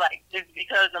feel like it's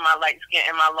because of my light skin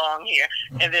and my long hair.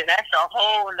 And then that's a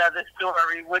whole other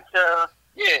story with the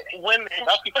women.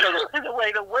 That's because of, the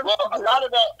way the women. well, a lot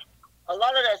of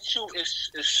that too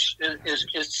is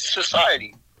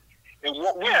society and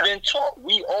what we've been taught.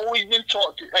 We always been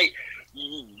taught to, like,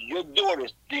 your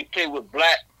daughters, they play with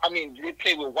they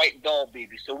play with white doll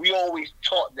babies. So we always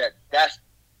taught that's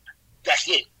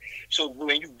it. So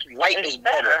when you white is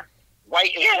better.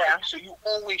 White is right. So you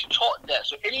always taught that.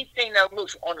 So anything that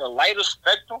looks on the lighter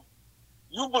spectrum,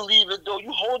 you believe it though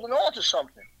you holding on to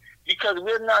something. Because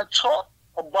we're not taught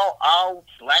about our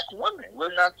black women.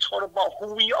 We're not taught about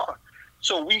who we are.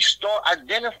 So we start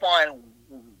identifying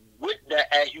with that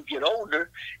as you get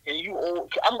older. And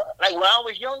I'm like, when I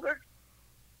was younger,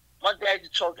 my dad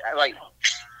used to talk like,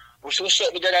 what's up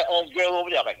with that girl over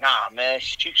there? I'm like, nah, man,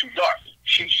 she too dark.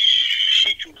 She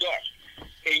too dark.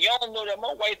 And y'all know that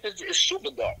my wife is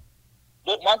super dark.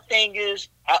 But my thing is,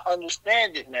 I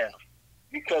understand it now.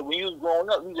 Because when you was growing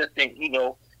up, you just think,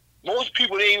 most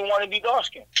people, they even want to be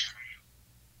dark-skinned.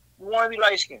 You want to be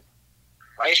light-skinned.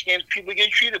 Light-skinned people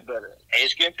get treated better.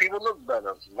 Light-skinned people look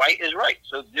better. White is right.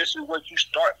 So this is what you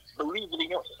start believing in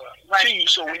your you.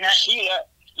 So when you see that,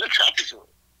 you're attracted to it.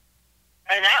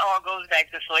 And that all goes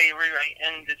back to slavery, right?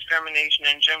 And discrimination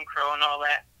and Jim Crow and all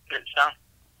that good stuff.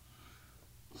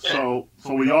 So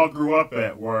we all grew up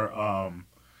at where a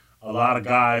lot of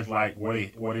guys like were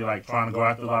they like trying to go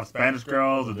after a lot of Spanish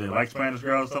girls, or they like Spanish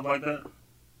girls, stuff like that.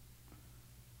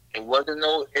 It wasn't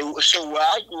so where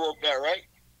I grew up at, right?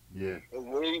 Yeah. It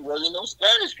really wasn't no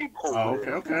Spanish people. Oh,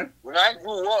 okay. When I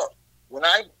grew up,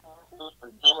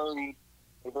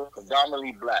 it was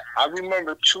predominantly black. I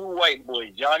remember two white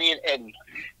boys, Johnny and Eddie,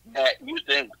 that used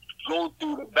to go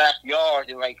through the backyard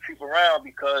and like creep around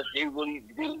because they really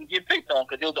didn't get picked on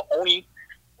because they were the only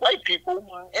white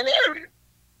people in the area.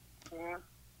 Mm-hmm.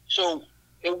 So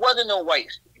it wasn't no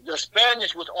whites. The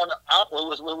Spanish was on the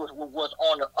was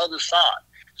on the other side.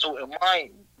 So in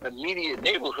my immediate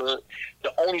neighborhood,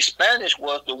 the only Spanish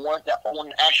was the ones that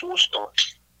owned the actual store.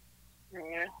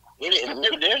 Mm-hmm. They didn't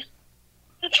live there.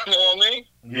 You know what I mean?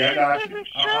 Yeah, I got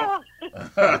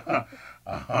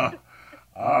you.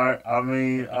 All right. I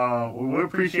mean, we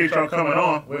appreciate y'all coming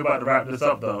on. We're about to wrap this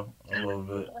up, though, a little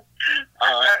bit.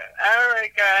 All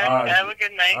right, guys. All right. Have a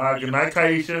good night. All right. Good night,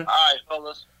 Kaisha. All right,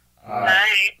 fellas. All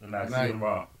right. Good night. See you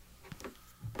tomorrow.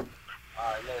 All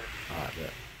right, later. All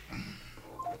right,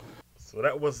 so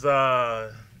that was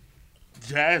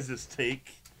Jazz's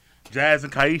take. Jazz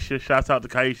and Kaisha. Shouts out to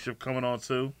Kaisha for coming on,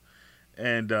 too.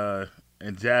 And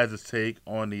Jazz's take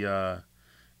on the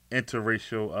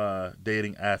interracial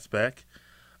dating aspect.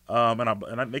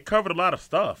 And they covered a lot of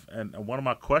stuff. And one of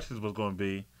my questions was going to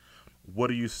be, what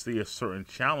do you see as certain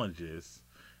challenges?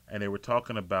 And they were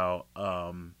talking about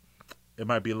it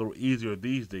might be a little easier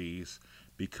these days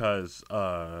because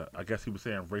I guess he was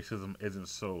saying racism isn't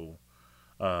so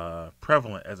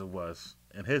prevalent as it was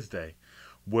in his day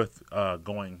with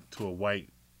going to a white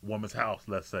woman's house,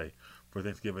 let's say, for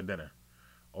Thanksgiving dinner.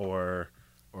 Or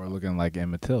looking like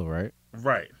Emmett Till, right?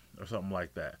 Right, or something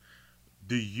like that.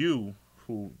 Do you,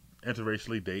 who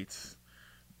interracially dates,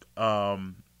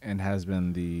 and has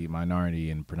been the minority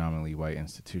in predominantly white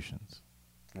institutions,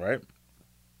 right?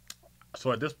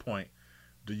 So at this point,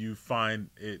 do you find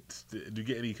do you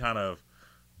get any kind of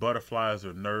butterflies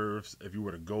or nerves if you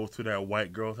were to go to that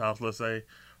white girl's house, let's say,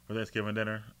 for Thanksgiving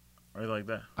dinner, or anything like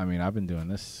that? I mean, I've been doing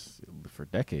this for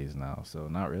decades now, so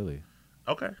not really.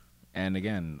 Okay. And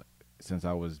again, since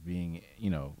I was being,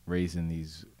 raised in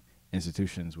these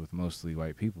institutions with mostly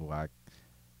white people,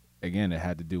 it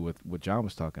had to do with what John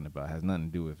was talking about. It has nothing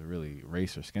to do with really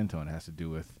race or skin tone. It has to do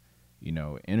with,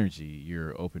 energy,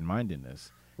 your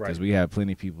open-mindedness. Because we have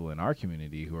plenty of people in our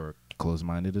community who are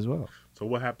closed-minded as well. So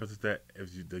what happens is that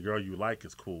if the girl you like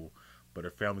is cool, but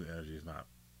her family's energy is not,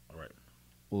 all right?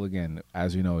 Well, again,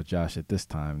 as we know with Josh at this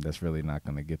time, that's really not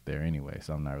going to get there anyway,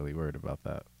 so I'm not really worried about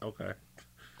that. Okay.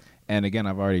 And again,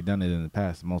 I've already done it in the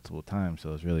past multiple times,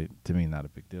 so it's really, to me, not a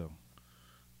big deal.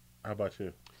 How about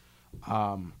you?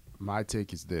 My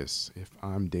take is this. If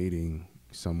I'm dating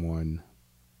someone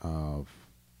of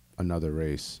another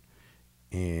race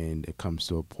and it comes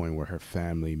to a point where her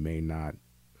family may not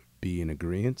be in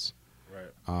agreement,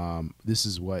 right. This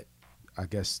is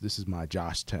my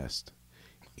Josh test.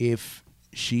 If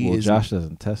she Josh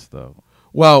doesn't test, though.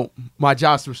 Well, my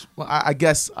Josh, I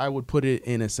guess I would put it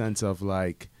in a sense of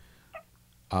like,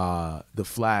 the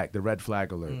red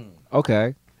flag alert.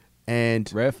 Okay.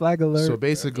 And red flag alert. So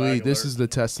basically, flag this alert. is the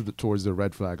test towards the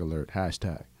red flag alert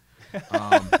hashtag.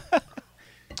 Um,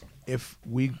 if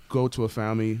we go to a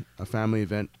family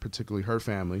event, particularly her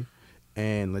family,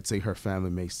 and let's say her family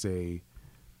may say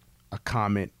a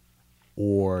comment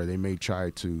or they may try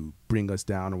to bring us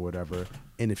down or whatever,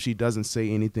 and if she doesn't say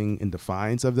anything in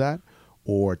defiance of that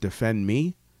or defend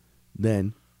me,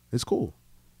 then it's cool.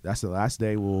 That's the last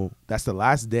day. That's the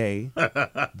last day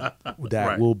that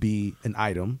Right. will be an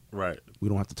item. Right. We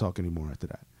don't have to talk anymore after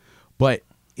that. But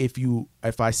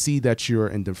if I see that you're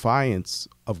in defiance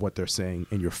of what they're saying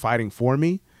and you're fighting for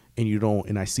me, and you don't,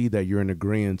 and I see that you're in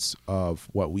agreement of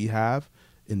what we have,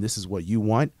 and this is what you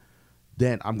want,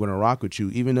 then I'm gonna rock with you,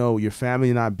 even though your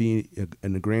family not being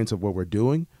in agreement of what we're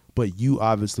doing, but you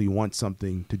obviously want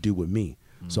something to do with me.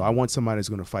 So I want somebody that's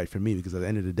gonna fight for me, because at the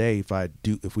end of the day,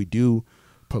 if we do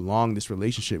prolong this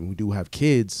relationship and we do have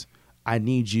kids, I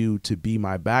need you to be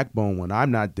my backbone when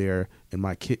I'm not there, and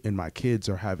my kids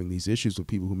are having these issues with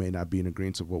people who may not be in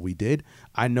agreement of what we did.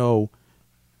 I know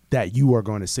that you are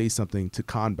going to say something to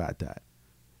combat that,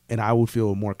 and I would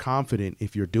feel more confident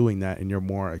if you're doing that and you're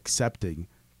more accepting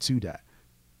to that.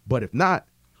 But if not,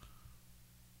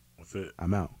 That's it.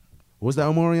 I'm out. What's that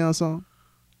Omarion song?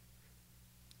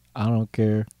 I don't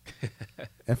care.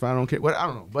 If I don't care, what I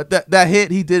don't know. But that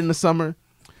hit he did in the summer,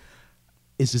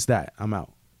 it's just that I'm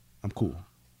out. I'm cool.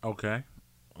 Okay.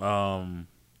 And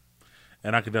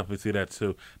I could definitely see that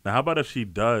too. Now, how about if she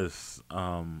does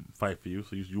fight for you?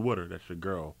 So you with her, that's your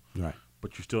girl, Right.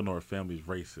 but you still know her family's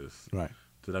racist. Right.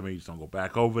 Does that mean you just don't go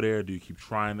back over there? Do you keep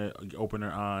trying to open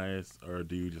her eyes, or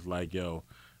do you just like, yo,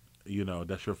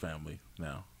 that's your family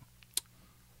now?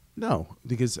 No,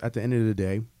 because at the end of the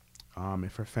day,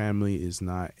 if her family is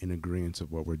not in agreement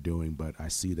of what we're doing, but I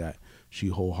see that she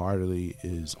wholeheartedly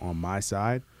is on my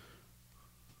side,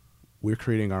 we're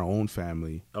creating our own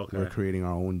family. Okay. We're creating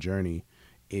our own journey.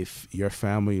 If your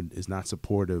family is not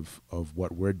supportive of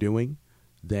what we're doing,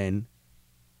 then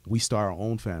we start our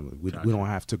own family. We don't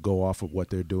have to go off of what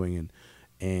they're doing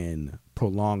and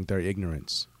prolong their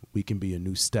ignorance. We can be a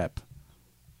new step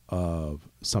of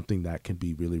something that can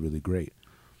be really, really great.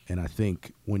 And I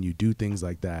think when you do things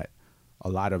like that, a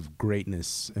lot of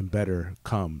greatness and better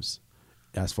comes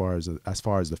as far as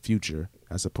the future,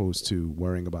 as opposed to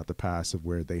worrying about the past of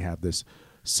where they have this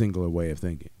singular way of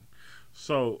thinking.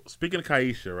 So speaking of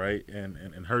Kaisha, right,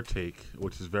 and her take,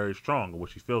 which is very strong, what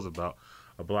she feels about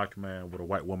a black man with a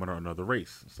white woman or another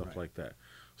race, and stuff like that.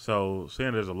 So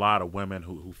saying there's a lot of women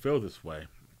who feel this way,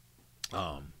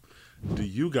 do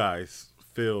you guys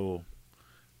feel,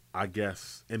 I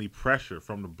guess, any pressure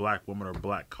from the black woman or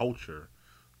black culture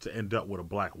to end up with a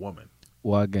black woman?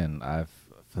 Well, again, I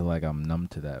feel like I'm numb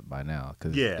to that by now,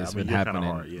 because it's been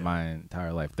happening my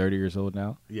entire life. 30 years old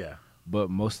now. Yeah.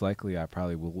 But most likely, I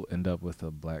probably will end up with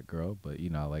a black girl. But,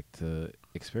 I like to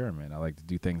experiment. I like to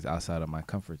do things outside of my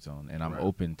comfort zone. And I'm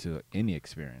open to any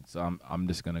experience. So I'm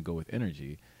just going to go with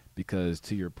energy. Because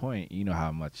to your point, you know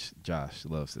how much Josh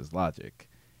loves his logic.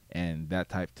 And that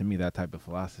type of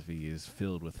philosophy is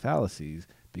filled with fallacies.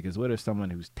 Because what if someone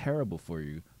who's terrible for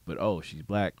you, but, she's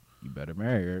black, you better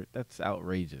marry her? That's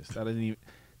outrageous. That doesn't even...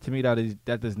 To me,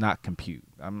 that does not compute.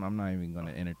 I'm not even going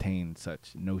to entertain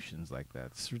such notions like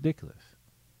that. It's ridiculous.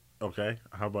 Okay.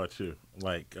 How about you?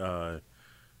 Like I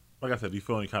said, do you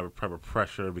feel any kind of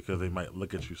pressure because they might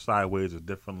look at you sideways or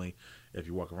differently if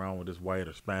you walk around with this white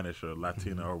or Spanish or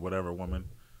Latina or whatever woman,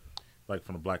 like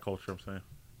from the black culture, I'm saying?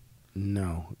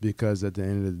 No, because at the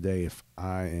end of the day, if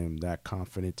I am that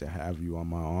confident to have you on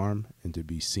my arm and to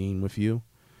be seen with you,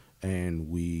 and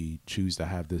we choose to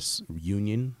have this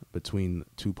union between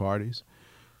two parties,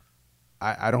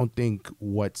 I don't think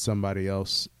what somebody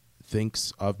else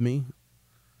thinks of me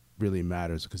really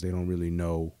matters, because they don't really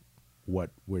know what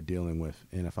we're dealing with.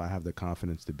 And if I have the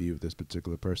confidence to be with this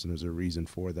particular person, there's a reason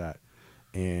for that.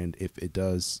 And if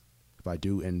I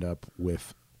do end up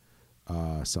with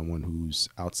someone who's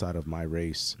outside of my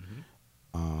race,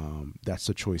 that's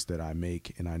a choice that I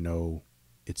make, and I know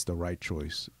it's the right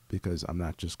choice, because I'm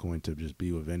not just going to just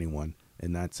be with anyone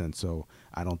in that sense. So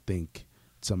I don't think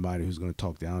somebody who's going to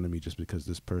talk down to me just because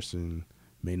this person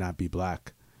may not be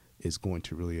black is going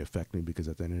to really affect me, because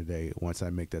at the end of the day, once I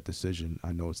make that decision,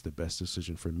 I know it's the best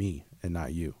decision for me and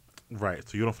not you. Right.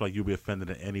 So you don't feel like you'll be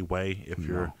offended in any way if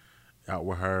you're out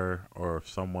with her, or if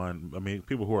someone, I mean,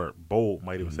 people who are bold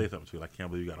might even say something to you, like, I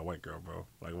can't believe you got a white girl, bro.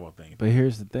 Like, of all things. But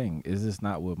here's the thing. Is this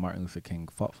not what Martin Luther King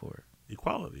fought for?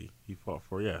 Equality. He fought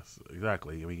for, yes,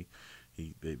 exactly. I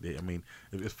mean,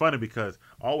 it's funny because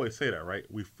I always say that, right?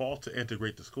 We fought to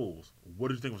integrate the schools. What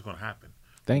did you think was going to happen?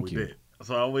 Thank you. Did.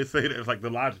 So I always say that it's like the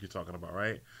logic you're talking about,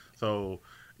 right? So,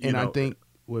 I think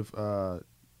with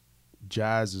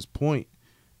Jazz's point,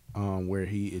 where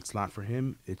it's not for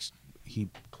him, it's he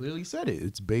clearly said it.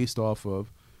 It's based off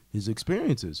of his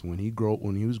experiences. When he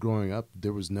was growing up,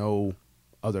 there was no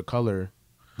other color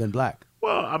than black.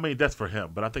 Well, I mean that's for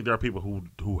him, but I think there are people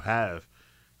who have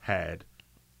had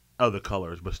other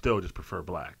colors but still just prefer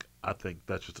black. I think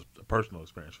that's just a personal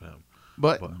experience for him.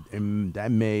 But and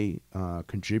that may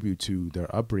contribute to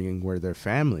their upbringing, where their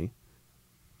family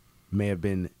may have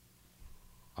been,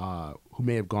 who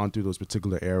may have gone through those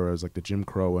particular eras, like the Jim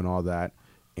Crow and all that,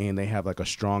 and they have like a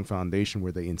strong foundation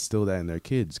where they instill that in their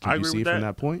kids. Can you see it from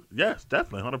that point? Yes,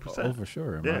 definitely, 100%. Oh, for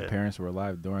sure. Yeah. My parents were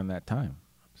alive during that time.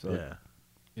 So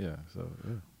Yeah. So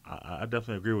I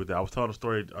definitely agree with that. I was telling a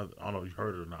story, I don't know if you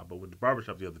heard it or not, but with the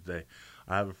barbershop the other day,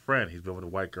 I have a friend. He's been with a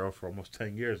white girl for almost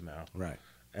 10 years now. Right.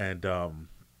 And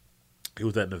he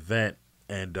was at an event,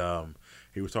 and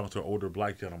he was talking to an older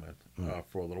black gentleman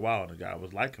for a little while, and the guy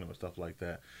was liking him and stuff like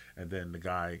that. And then the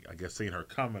guy, I guess, seen her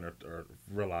coming or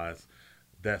realized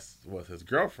that was his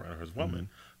girlfriend or his woman.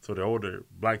 So the older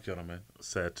black gentleman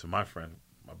said to my friend,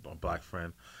 my black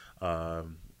friend,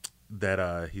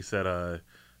 that he said,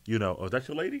 you know, oh, is that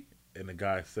your lady? And the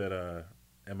guy said,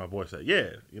 and my boy said, yeah,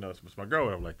 you know, it's my girl,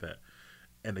 whatever like that.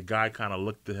 And the guy kind of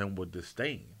looked at him with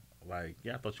disdain. Like,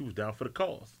 yeah, I thought you was down for the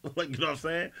cause. Like, you know what I'm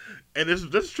saying? And this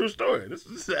is a true story.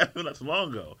 This happened not so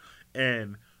long ago.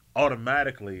 And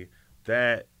automatically,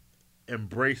 that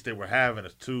embrace they were having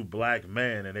as two black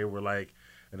men, and they were like,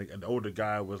 and the older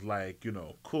guy was like, you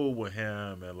know, cool with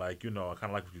him, and like, you know, I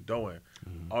kind of like what you're doing.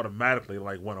 Automatically,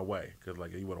 like, went away. Because,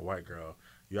 like, you with a white girl,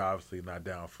 you're obviously not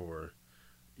down for,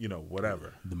 you know,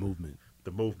 whatever. The movement,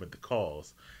 the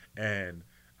cause. And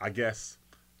I guess,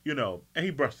 you know, and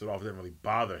he brushed it off. It didn't really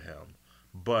bother him.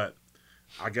 But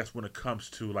I guess when it comes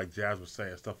to, like Jazz was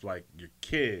saying, stuff like your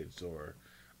kids or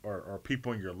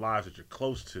people in your lives that you're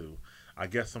close to, I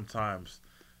guess sometimes,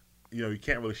 you know, you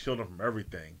can't really shield them from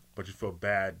everything, but you feel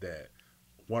bad that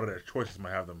one of their choices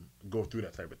might have them go through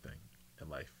that type of thing in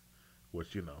life,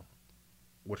 which, you know,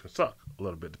 which can suck a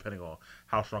little bit depending on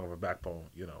how strong of a backbone,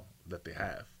 you know, that they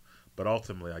have. But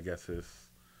ultimately, I guess it's,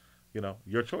 you know,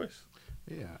 your choice.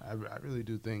 Yeah, I really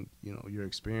do think, you know, your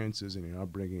experiences and your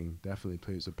upbringing definitely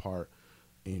plays a part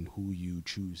in who you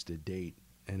choose to date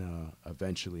and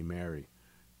eventually marry,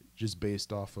 just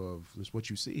based off of just what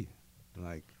you see.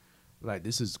 Like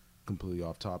this is completely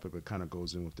off topic, but kind of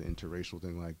goes in with the interracial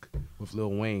thing, like with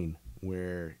Lil Wayne,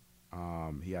 where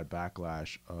he had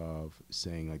backlash of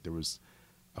saying, like, there was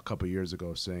a couple years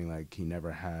ago saying like he never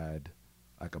had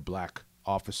like a black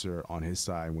officer on his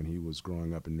side when he was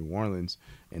growing up in New Orleans,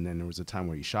 and then there was a time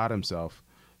where he shot himself,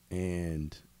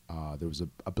 and there was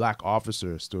a black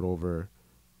officer stood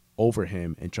over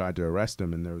him and tried to arrest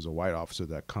him, and there was a white officer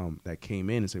that came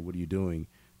in and said, "What are you doing?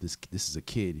 This is a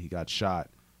kid. He got shot.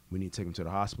 We need to take him to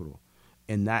the hospital."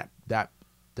 And that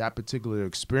particular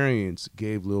experience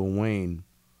gave Lil Wayne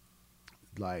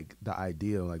like the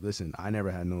idea, like, listen, I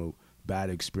never had no bad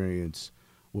experience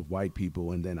with white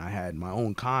people, and then I had my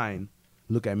own kind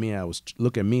look at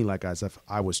me like as if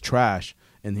I was trash,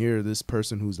 and here this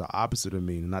person who's the opposite of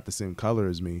me and not the same color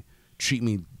as me treat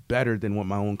me better than what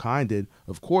my own kind did.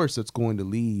 Of course, it's going to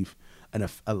leave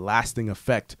a lasting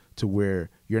effect to where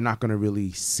you're not going to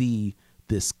really see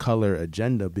this color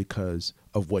agenda because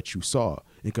of what you saw,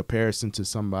 in comparison to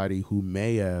somebody who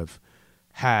may have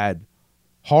had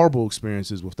horrible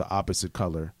experiences with the opposite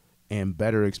color and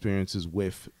better experiences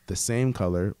with the same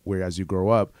color, where as you grow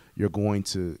up, you're going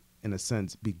to, in a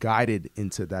sense, be guided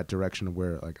into that direction of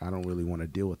where, like, I don't really want to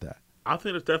deal with that. I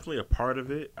think it's definitely a part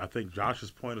of it. I think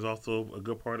Josh's point is also a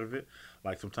good part of it.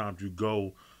 Like, sometimes you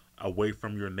go away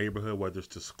from your neighborhood, whether it's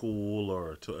to school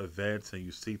or to events, and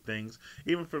you see things.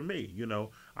 Even for me, you know,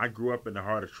 I grew up in the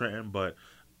heart of Trenton, but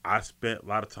I spent a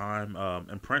lot of time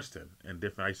in Princeton and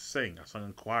different. I used to sing. I sung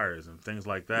in choirs and things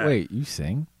like that. Wait, you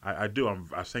sing? I do.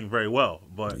 I sing very well,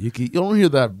 but you don't hear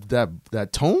that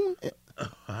tone.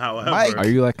 However, Mike. Are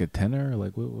you like a tenor?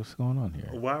 Like, what's going on here?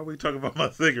 Why are we talking about my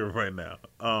singer right now?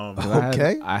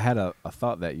 Okay. I had a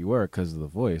thought that you were because of the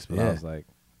voice, but I was like,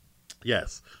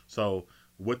 yes. So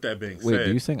with that being wait, said,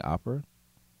 do you sing opera?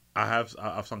 I've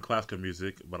sung classical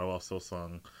music, but I've also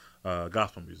sung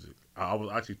gospel music. I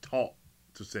was actually taught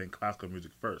to sing classical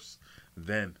music first,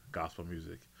 then gospel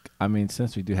music. I mean,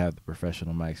 since we do have the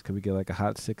professional mics, could we get like a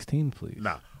hot 16, please?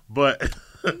 Nah, but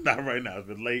not right now. It's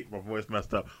been late. My voice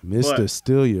messed up. Mr.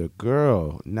 Still Your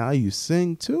Girl. Now you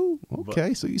sing too?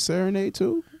 Okay, so you serenade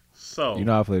too? So you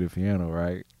know I play the piano,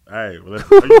 right? Hey,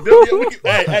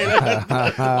 hey.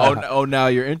 Oh, now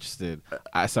you're interested.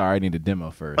 Sorry, I need a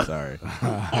demo first. Sorry.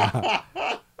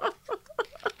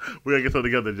 We gotta get something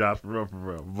together, Josh, for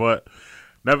real. But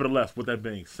nevertheless, with that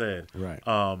being said, right.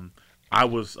 I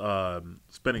was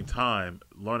spending time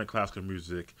learning classical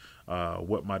music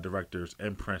with my directors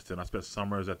in Princeton. I spent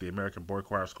summers at the American Boy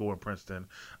Choir School in Princeton.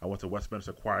 I went to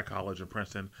Westminster Choir College in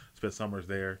Princeton. Spent summers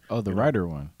there. Oh, the writer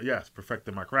one. Yes,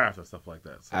 perfecting my craft and stuff like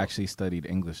that. So, I actually studied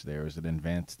English there. It was an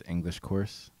advanced English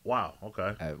course wow.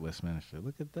 Okay. at Westminster.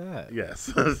 Look at that.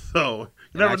 Yes. So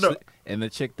you never know. And the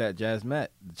chick that Jazz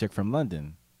met, the chick from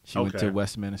London, she went to Okay.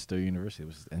 Westminster University. It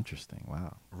was interesting.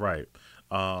 Wow. Right.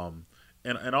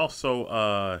 And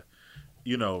also,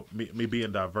 me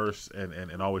being diverse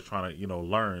and always trying to,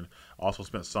 learn. Also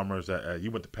spent summers at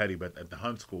you went to Petty, but at the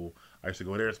Hun School, I used to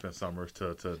go there and spend summers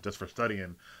to just for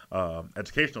studying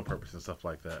educational purposes and stuff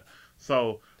like that.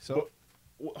 So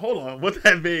hold on. With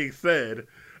that being said,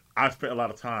 I spent a lot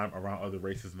of time around other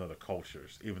races and other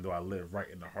cultures, even though I live right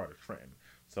in the heart of Trenton.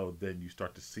 So then you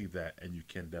start to see that, and you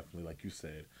can definitely, like you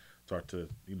said, start to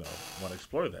want to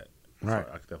explore that. Right. So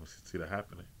I can definitely see that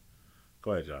happening.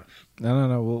 Go ahead, Josh.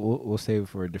 No. We'll save it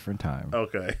for a different time.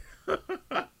 Okay.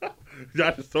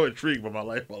 Josh is so intrigued by my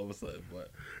life all of a sudden,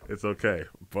 but it's okay.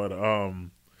 But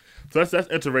so that's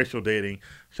interracial dating.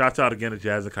 Shouts out again to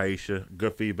Jazz and Kaisha.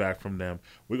 Good feedback from them.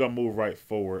 We're gonna move right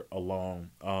forward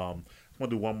along. I'm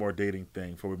gonna do one more dating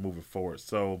thing before we move it forward.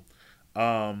 So,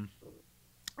 I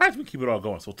have to keep it all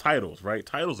going. So titles, right?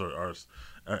 Titles are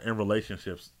in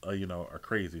relationships, are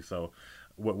crazy. So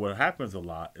what happens a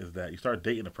lot is that you start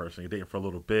dating a person, you're dating for a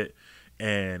little bit,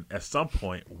 and at some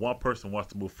point, one person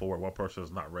wants to move forward, one person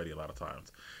is not ready a lot of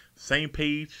times. Same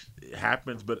page, it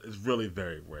happens, but it's really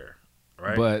very rare,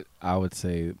 right? But I would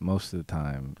say most of the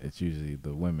time, it's usually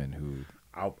the women who...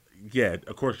 Yeah,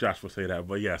 of course Josh will say that,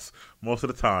 but yes, most of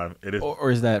the time, it is...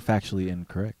 Or is that factually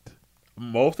incorrect?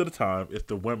 Most of the time, it's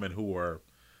the women who are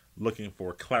looking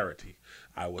for clarity,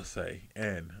 I would say.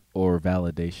 Or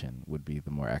validation would be the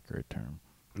more accurate term.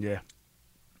 Yeah.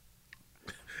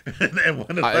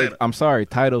 I'm sorry,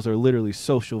 titles are literally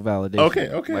social validation.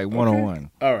 Okay. Like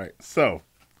 101. All right. So,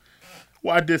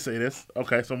 well, I did say this.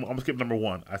 Okay, so I'm going to skip number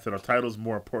one. I said, are titles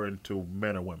more important to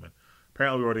men or women?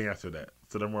 Apparently, we already answered that.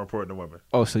 So they're more important to women.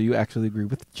 Oh, so you actually agree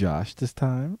with Josh this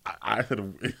time? I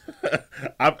said,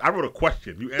 I wrote a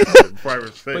question. You answered it before I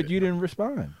even said it. But you didn't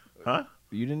respond. Huh?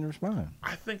 You didn't respond.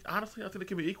 Honestly, I think it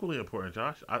can be equally important,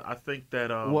 Josh. I think that...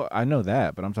 well, I know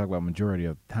that, but I'm talking about majority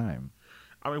of the time.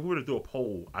 I mean, if we were to do a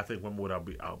poll, I think women would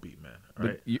outbeat men,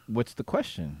 right? But what's the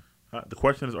question? The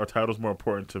question is, are titles more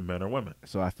important to men or women?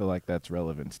 So I feel like that's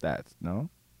relevant stats, no?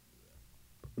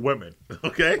 Women,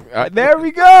 okay? There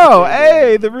we go.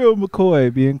 Hey, the real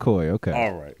McCoy being coy. Okay.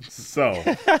 All right. So,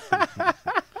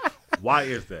 why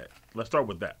is that? Let's start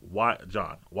with that. Why,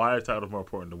 John? Why are titles more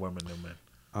important to women than men?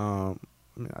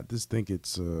 I mean, I just think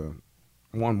it's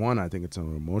one. I think it's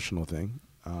an emotional thing,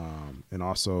 and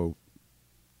also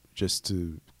just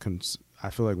to. I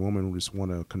feel like women just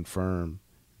want to confirm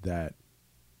that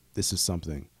this is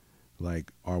something.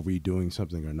 Like, are we doing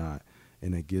something or not?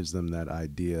 And it gives them that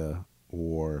idea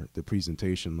or the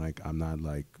presentation. Like, I'm not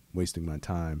like wasting my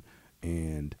time,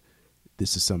 and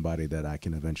this is somebody that I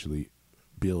can eventually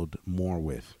build more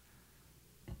with.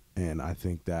 And I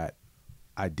think that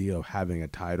idea of having a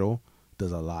title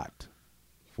does a lot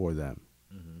for them,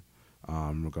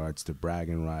 in regards to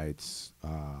bragging rights,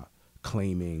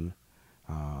 claiming,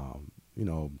 hashtags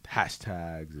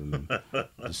and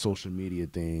the social media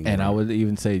thing. And I would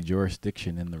even say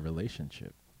jurisdiction in the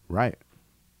relationship. Right.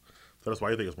 So that's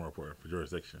why you think it's more important for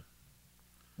jurisdiction.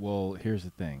 Well, here's the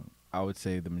thing. I would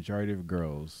say the majority of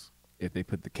girls, if they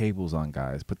put the cables on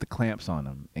guys, put the clamps on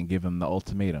them, and give them the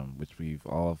ultimatum, which we've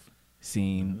all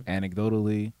seen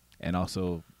anecdotally and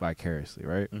also vicariously,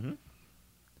 right? Mm-hmm.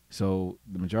 So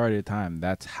the majority of the time,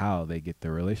 that's how they get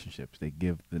their relationships. They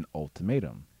give an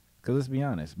ultimatum. Because let's be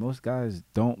honest, most guys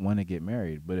don't want to get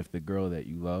married. But if the girl that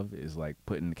you love is like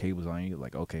putting the cables on you,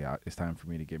 like, okay, it's time for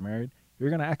me to get married,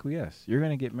 you're going to acquiesce. You're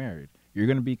going to get married. You're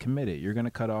going to be committed. You're going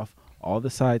to cut off all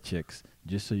the side chicks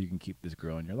just so you can keep this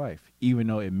girl in your life, even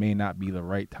though it may not be the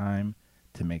right time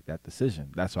to make that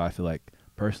decision. That's why I feel like,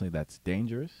 personally, that's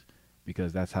dangerous,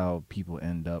 because that's how people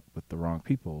end up with the wrong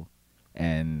people,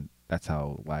 and that's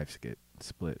how lives get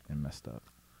split and messed up.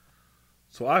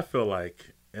 So I feel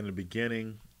like in the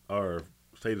beginning or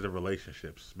stages of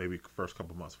relationships, maybe first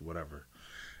couple months or whatever,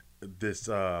 this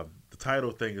the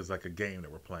title thing is like a game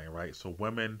that we're playing, right? So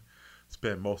women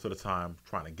spend most of the time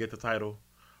trying to get the title,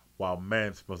 while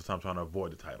men spend most of the time trying to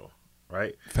avoid the title,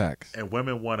 right? Facts. And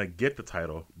women want to get the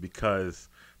title because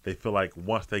they feel like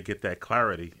once they get that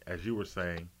clarity, as you were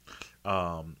saying,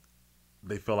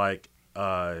 they feel like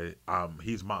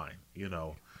he's mine.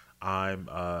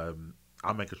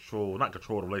 I'm in control, not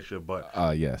control of the relationship,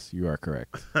 but yes, you are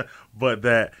correct. but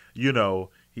that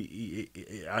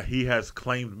he has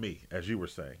claimed me, as you were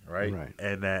saying, right? Right.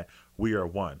 And that we are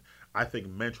one. I think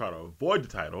men try to avoid the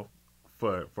title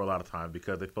for a lot of time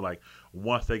because they feel like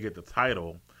once they get the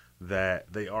title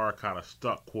that they are kind of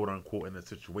stuck, quote unquote, in the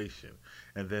situation,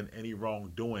 and then any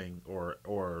wrongdoing or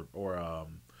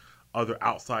other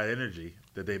outside energy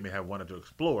that they may have wanted to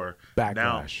explore now,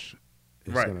 Backlash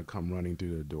is Right. going to come running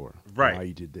through the door. Right. Why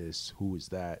you did this? Who is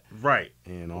that? right,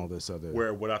 And all this other.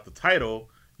 where without the title,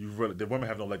 the women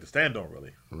have no leg to stand on,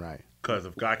 really, Right. because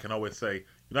if God can always say,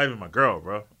 "You're not even my girl,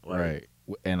 bro," like, Right.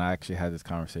 And I actually had this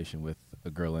conversation with a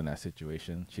girl in that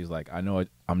situation. She's like, I know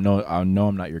I'm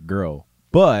not your girl,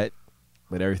 but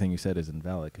everything you said is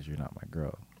invalid because you're not my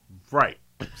girl. right,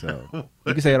 So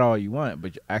you can say it all you want,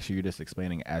 but actually you're just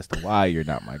explaining as to why you're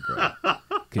not my girl.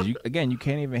 Because you can't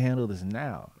even handle this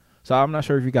now. So I'm not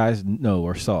sure if you guys know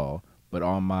or saw, but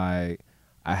on my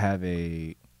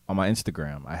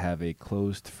Instagram, I have a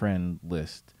closed friend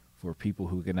list for people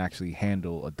who can actually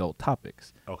handle adult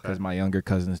topics. Okay. Because my younger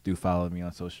cousins do follow me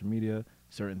on social media.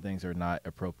 Certain things are not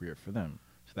appropriate for them.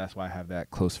 So that's why I have that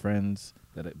close friends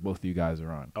that both of you guys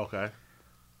are on. okay,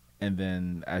 And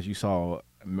then, as you saw,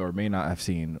 or may not have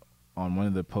seen, on one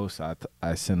of the posts,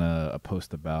 I sent a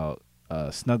post about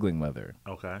snuggling weather.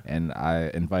 okay, And I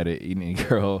invited any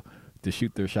girl to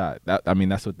shoot their shot.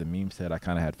 That's what the meme said. I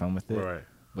kind of had fun with it. right,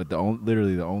 But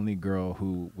literally the only girl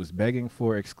who was begging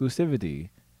for exclusivity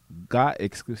got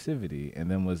exclusivity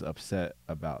and then was upset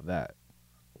about that.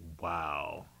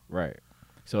 wow, Right.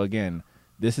 So again,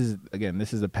 this is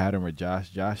a pattern with Josh.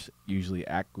 Josh usually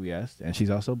acquiesced, and she's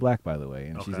also black, by the way,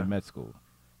 and she's Okay. in med school.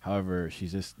 However,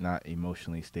 she's just not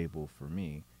emotionally stable for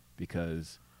me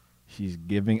because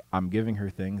I'm giving her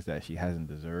things that she hasn't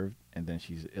deserved, and then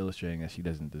she's illustrating that she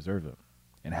doesn't deserve them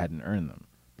and hadn't earned them.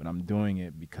 But I'm doing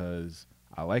it because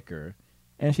I like her,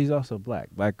 and she's also black.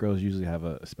 Black girls usually have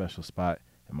a special spot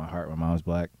in my heart. My mom's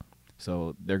black,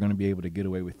 so they're going to be able to get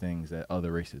away with things that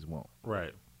other races won't.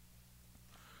 right.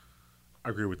 I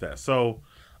agree with that. So,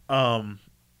 of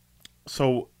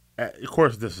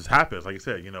course, this has happened, like you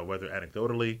said, whether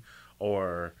anecdotally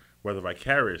or whether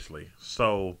vicariously.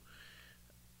 So,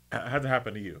 has it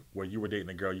happened to you where you were dating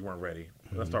a girl, you weren't ready?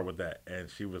 Let's start with that. And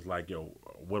she was like, "Yo,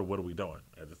 what are we doing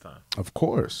at this time?" Of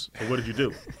course. So, what did you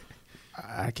do?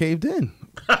 I caved in.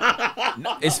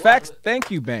 It's facts. Thank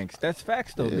you, Banks. That's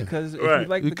facts though, Yeah. because if Right. you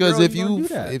like Because the girl, if you gonna you do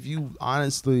that. if you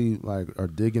honestly are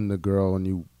digging the girl and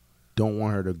you don't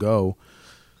want her to go,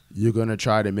 you're gonna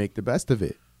try to make the best of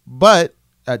it. But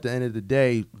at the end of the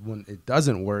day, when it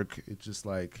doesn't work, it's just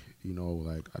like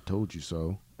I told you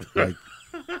so. Like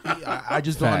I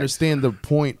just don't Facts. understand the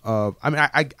point of. I mean,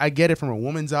 I get it from a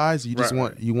woman's eyes. You just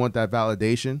Right. want that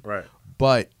validation. Right.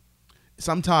 But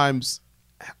sometimes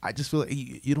I just feel like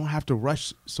you don't have to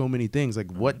rush so many things.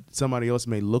 Like what somebody else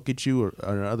may look at you or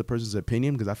another person's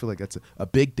opinion, because I feel like that's a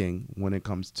big thing when it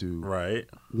comes to Right.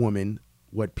 women.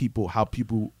 How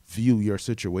people view your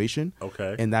situation.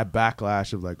 Okay. And that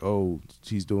backlash of like, oh,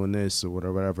 she's doing this or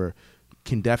whatever,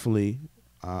 can definitely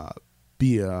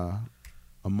be a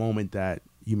moment that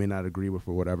you may not agree with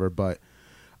or whatever. But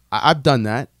I've done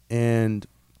that, and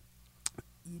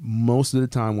most of the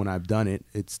time when I've done it,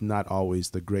 it's not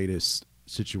always the greatest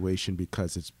situation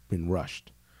because it's been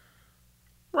rushed.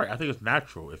 Right. I think it's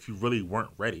natural. If you really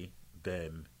weren't ready,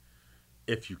 then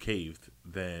if you caved,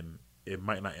 then it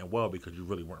might not end well because you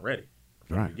really weren't ready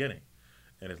from the Right. beginning,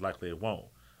 and it's likely it won't.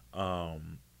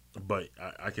 But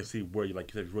I can see where you said,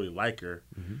 if you really like her,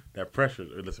 that pressure.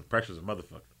 Listen, pressure's a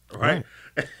motherfucker, right?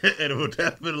 And it will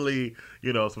definitely,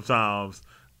 sometimes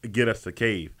get us to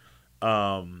cave.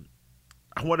 I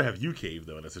wonder, have you caved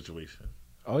though in a situation?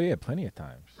 Oh yeah, plenty of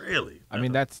times. Really? I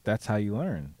mean, that's how you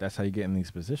learn. That's how you get in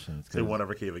these positions. They won't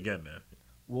ever cave again then.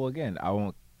 Well, again, I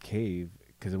won't cave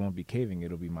because it won't be caving.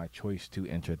 It'll be my choice to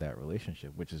enter that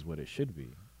relationship, which is what it should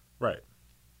be. Right.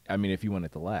 I mean, if you want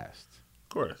it to last. Of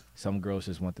course. Some girls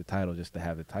just want the title just to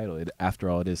have the title. After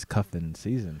all, it is cuffing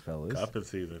season, fellas. Cuffing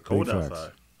season, cold Big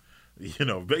outside.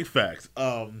 Big facts.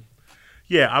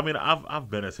 Yeah, I mean, I've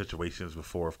been in situations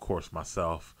before, of course,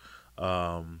 myself.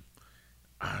 I've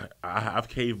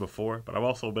caved before, but I've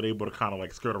also been able to kind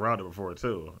of skirt around it before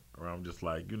too. Where I'm just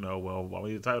like, well, why we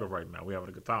need a title right now? We having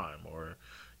a good time, or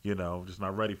just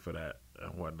not ready for that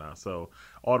and whatnot. So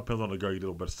all depends on the girl you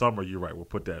do. But summer, you're right, we'll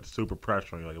put that super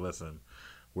pressure on you. Like, listen,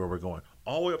 where we're going,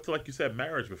 all the way up to, like you said,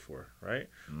 marriage before, right?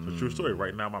 So true story.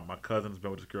 Right now, my cousin's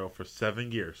been with this girl for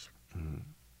 7 years,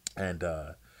 and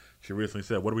she recently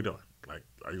said, "What are we doing? Like,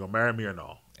 are you gonna marry me or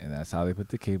no?" And that's how they put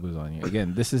the cables on you.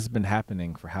 Again, this has been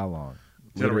happening for how long?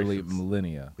 Literally Generations.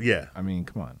 millennia. Yeah. I mean,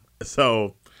 come on.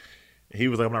 So he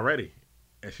was like, "I'm not ready,"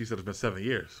 and she said, "It's been 7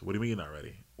 years. What do you mean you're not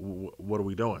ready? what are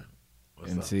we doing?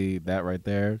 What's And up? see, that right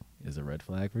there is a red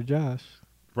flag for Josh.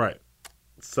 Right.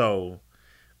 So,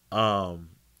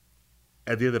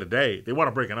 at the end of the day, they want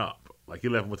to break it up. Like he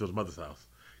left and went to his mother's house.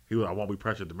 He was, I won't be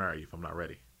pressured to marry you if I'm not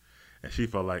ready. And she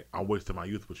felt like I'm wasting my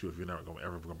youth with you if you're never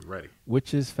ever gonna be ready.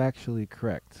 Which is factually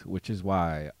correct. Which is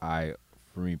why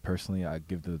for me personally, I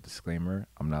give the disclaimer: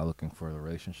 I'm not looking for a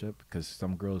relationship, because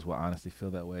some girls will honestly feel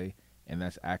that way, and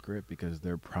that's accurate because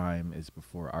their prime is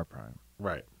before our prime.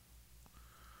 Right.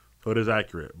 So it is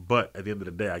accurate, but at the end of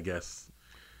the day, I guess.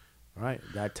 Right.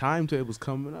 That timetable's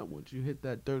coming up once you hit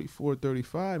that 34,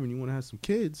 35 and you want to have some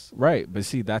kids. Right, but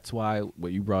see, that's why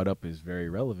what you brought up is very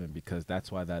relevant, because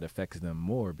that's why that affects them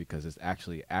more, because it's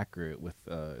actually accurate with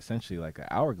essentially like an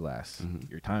hourglass. Mhm.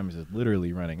 Your time is just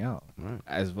literally running out. Right.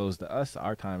 As opposed to us,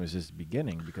 our time is just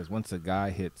beginning, because once a guy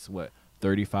hits,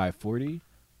 35, 40,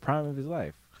 prime of his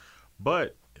life.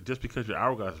 But just because your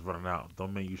hourglass is running out,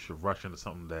 don't mean you should rush into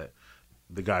something that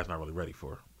the guy's not really ready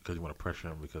for because you want to pressure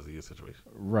him because of your situation.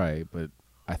 Right, but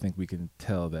I think we can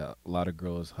tell that a lot of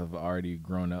girls have already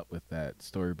grown up with that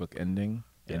storybook ending,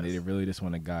 and they Yes. really just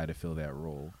want a guy to fill that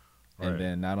role. Right. And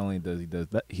then not only does he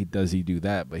do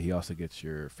that, but he also gets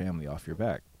your family off your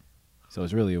back. So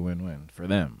it's really a win-win for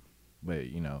them, but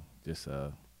just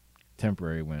a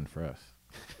temporary win for us.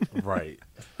 Right.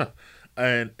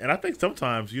 and I think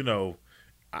sometimes,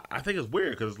 I think it's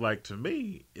weird because, like, to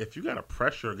me, if you got to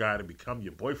pressure a guy to become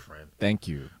your boyfriend Thank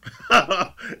you.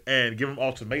 and give him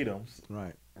ultimatums,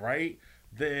 Right. right,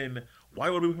 then why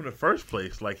would we be with him in the first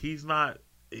place? Like,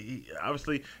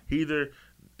 obviously, he's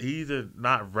either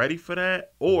not ready for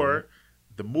that, or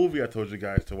the movie I told you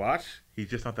guys to watch, he's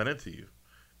just not that into you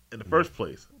in the first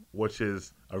place, which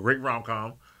is a great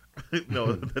rom-com,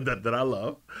 that I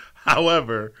love.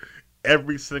 However,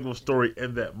 every single story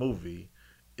in that movie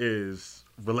is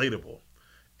relatable,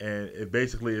 and it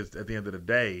basically is at the end of the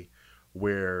day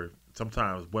where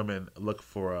sometimes women look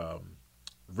for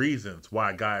reasons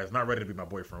why a guy is not ready to be my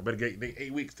boyfriend. But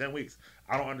 8 weeks, 10 weeks,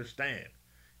 I don't understand.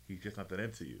 He's just not that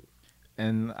into you.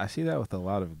 And I see that with a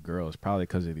lot of girls, probably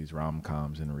because of these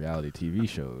rom-coms and reality TV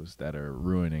shows that are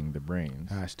ruining the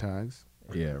brains. Hashtags.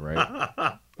 Yeah, right.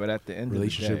 But at the end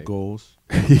Relationship of the day, goals.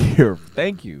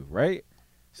 thank you, right?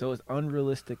 So it's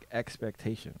unrealistic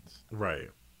expectations. Right.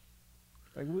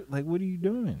 Like what are you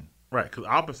doing? Right, because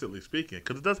oppositely speaking,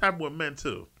 because it does happen with men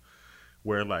too,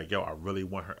 where like, yo, I really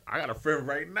want her. I got a friend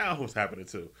right now who's happening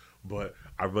to, but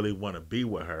I really want to be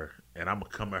with her, and I'm gonna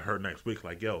come at her next week,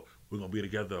 like, yo, we're gonna be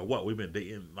together or what? We've been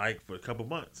dating like for a couple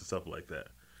months and stuff like that.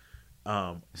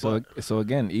 So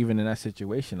again, even in that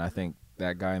situation, I think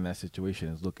that guy in that situation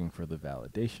is looking for the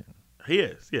validation. He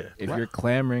is, yeah. If Right. you're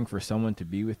clamoring for someone to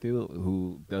be with you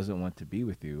who doesn't want to be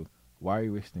with you, why are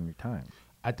you wasting your time?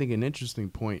 I think an interesting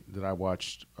point that I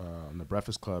watched on the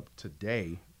Breakfast Club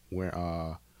today, where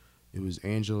it was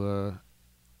Angela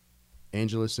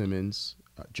Simmons,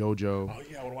 JoJo, Oh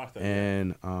yeah, I want to watch that.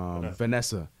 and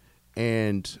Vanessa.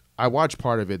 And I watched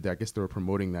part of it. I guess they were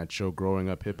promoting that show, Growing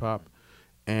Up Hip Hop.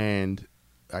 And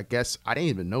I guess I didn't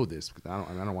even know this because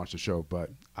I don't watch the show, but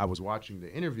I was watching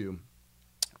the interview,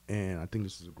 and I think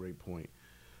this is a great point,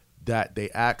 that they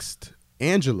asked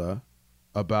Angela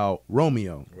about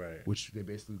Romeo, Right. which they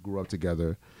basically grew up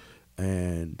together,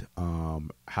 and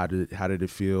how did it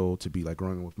feel to be like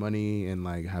growing up with money and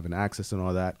like having access and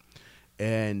all that.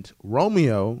 And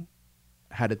Romeo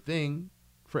had a thing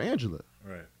for Angela.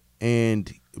 Right.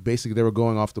 And basically they were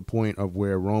going off the point of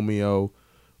where Romeo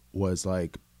was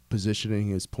like positioning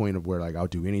his point of where like, I'll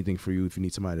do anything for you. If you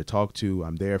need somebody to talk to,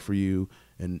 I'm there for you.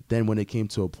 And then when it came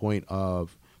to a point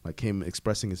of like him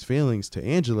expressing his feelings to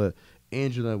Angela,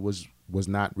 Angela was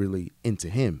not really into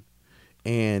him.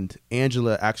 And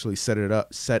Angela actually set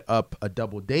up a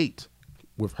double date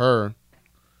with her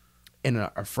and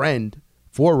a friend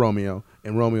for Romeo,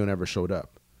 and Romeo never showed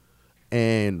up.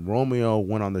 And Romeo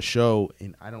went on the show,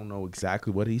 and I don't know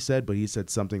exactly what he said, but he said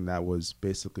something that was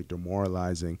basically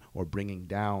demoralizing or bringing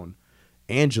down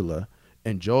Angela.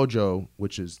 And JoJo,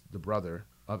 which is the brother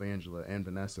of Angela and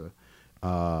Vanessa,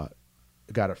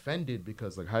 got offended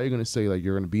because, like, how are you going to say, like,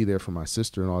 you're going to be there for my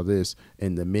sister and all this,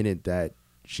 and the minute that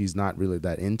she's not really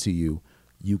that into you,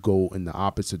 you go in the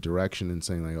opposite direction and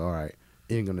saying, like, all right,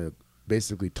 you're going to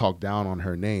basically talk down on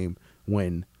her name,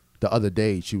 when the other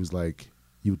day she was like,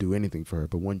 you would do anything for her.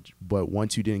 But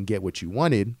once you didn't get what you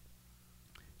wanted,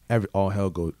 all hell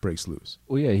breaks loose.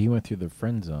 Well, yeah, he went through the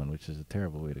friend zone, which is a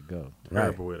terrible way to go.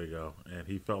 Terrible way to go. And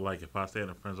he felt like if I stay in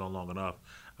the friend zone long enough,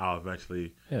 I'll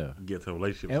eventually get to a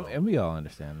relationship. And we all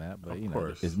understand that, but Of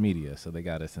course. it's media, so they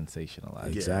got to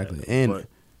sensationalize. Exactly. Yeah, And but-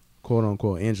 quote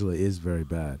unquote, Angela is very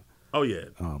bad. Oh yeah.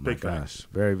 Oh my Big gosh, facts.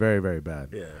 very, very, very bad.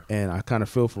 Yeah. And I kind of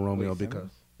feel for Romeo Wait, because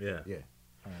Simmons? Yeah.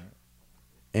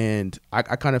 and I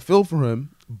kind of feel for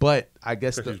him, but I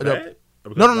guess Because the, she's bad? Or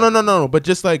because no. But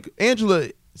just like Angela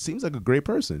seems like a great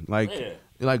person, like Yeah.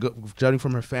 like judging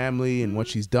from her family and what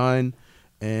she's done,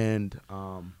 and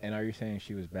And are you saying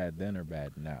she was bad then or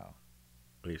bad now?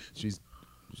 she's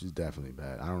definitely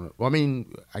bad. I don't know. Well, I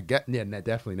mean, I get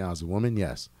definitely now as a woman,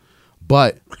 yes,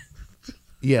 but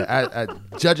yeah,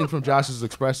 judging from Josh's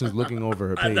expressions, looking over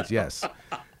her page, yes,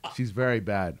 she's very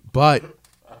bad. But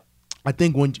I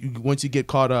think once you get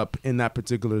caught up in that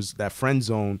that friend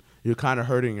zone, you're kind of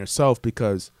hurting yourself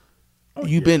because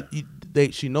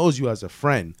she knows you as a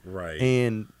friend, Right.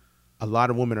 And a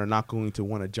lot of women are not going to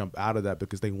want to jump out of that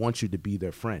because they want you to be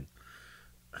their friend.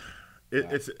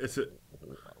 It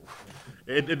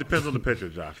depends on the picture,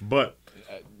 Josh. But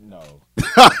No,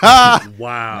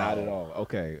 wow. not at all.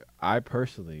 Okay, I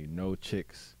personally know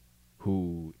chicks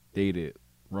who dated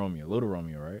Romeo, Little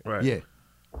Romeo, right? Right. Yeah.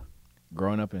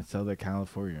 Growing up in Southern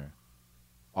California,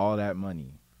 all that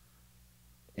money,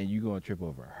 and you gonna trip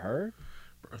over her?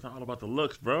 Bro, it's not all about the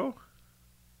looks, bro.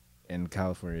 In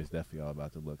California, it's definitely all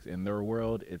about the looks. In their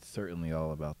world, it's certainly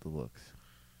all about the looks.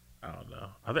 I don't know.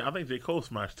 I think J. Cole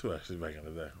smashed too actually back in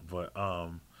the day. But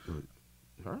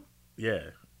Huh? yeah.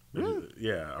 Really?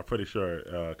 Yeah, I'm pretty sure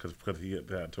because he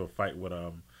got into a fight with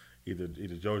either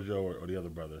JoJo or the other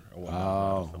brother. Or whatnot,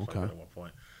 Oh, stuff like okay. that at one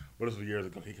point. But this was years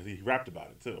ago because he rapped about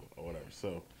it too or whatever.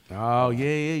 So Oh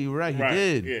yeah, you're right. He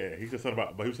did. Yeah, he said something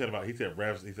about, but he said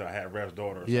Rev's. He said I had Rev's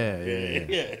daughter. Or Yeah, something.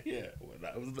 yeah. yeah.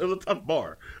 Well, it was a tough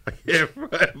bar. Yeah,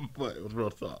 but it was real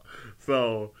tough.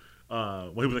 So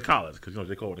when he was in college, because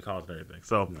J. Cole went to college and everything.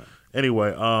 So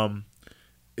anyway,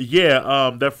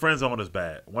 that friend zone is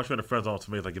bad. Once you're in the friend zone,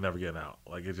 to me, it's like you're never getting out.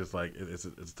 Like it's just like it's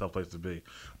a tough place to be.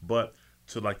 But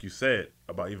to like you said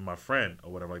about even my friend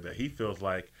or whatever like that, he feels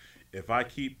like if I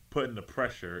keep putting the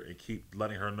pressure and keep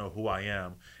letting her know who I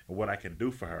am and what I can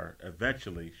do for her,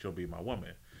 eventually she'll be my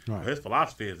woman. Right. Well, his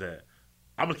philosophy is that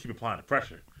I'm gonna keep applying the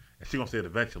pressure, and she's gonna say it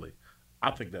eventually.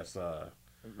 I think that's the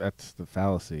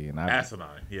fallacy, and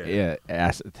asinine. Yeah. Yeah,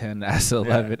 ass 10, ass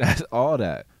 11, ass all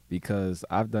that, because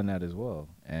I've done that as well,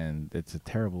 and it's a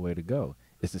terrible way to go.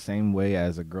 It's the same way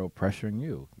as a girl pressuring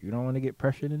you. You don't want to get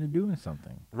pressured into doing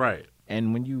something. Right.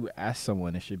 And when you ask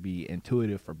someone, it should be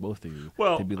intuitive for both of you.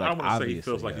 Well, to be I like, don't want to say he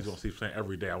feels obviously, like yes. he's gonna see saying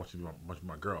every day I want you to be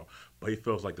my girl, but he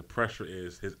feels like the pressure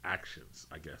is his actions,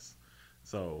 I guess.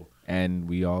 So. And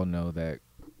we all know that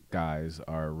guys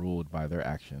are ruled by their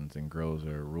actions and girls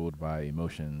are ruled by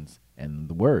emotions and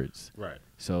the words. Right.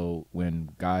 So when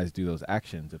guys do those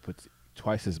actions, it puts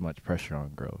twice as much pressure on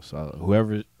girls. So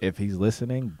whoever, if he's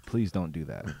listening, please don't do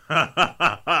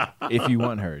that. If you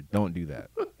want her, don't do that.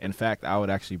 In fact, I would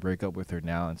actually break up with her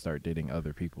now and start dating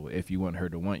other people if you want her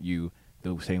to want you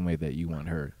the same way that you want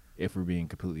her. If we're being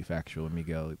completely factual,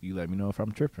 Miguel, you let me know if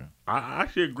I'm tripping. I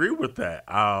actually agree with that.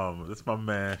 This is my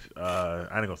man. I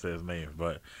ain't gonna say his name,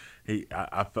 but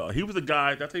I felt he was the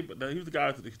guy. He was the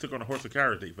guy that he took on a horse and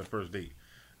carriage date for the first date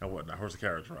and whatnot. Horse and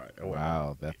carriage ride. And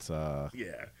Wow, that's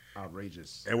yeah,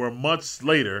 Outrageous. And we're months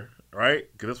later, right?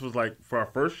 Because this was like for our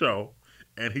first show,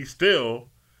 and he still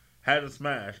hasn't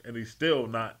smashed, and he's still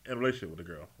not in a relationship with the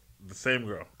girl. The same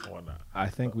girl and whatnot. I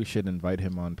think we should invite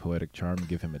him on Poetic Charm and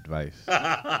give him advice.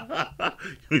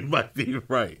 You might be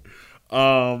right.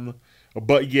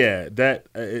 But yeah, that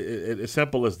it's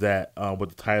simple as that with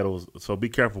the titles. So be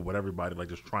careful with everybody like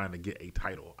just trying to get a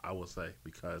title, I would say,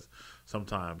 because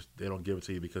sometimes they don't give it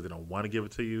to you because they don't want to give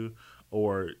it to you,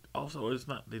 or also it's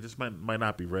not, they just might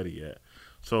not be ready yet.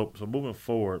 So moving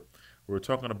forward, we were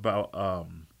talking about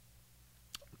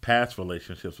past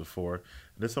relationships before. And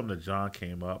this is something that John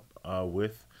came up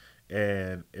with,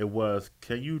 and it was,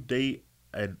 can you date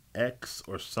an ex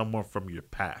or someone from your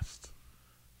past,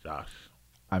 Josh?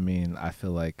 I mean, I feel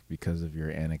like because of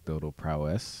your anecdotal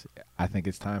prowess, I think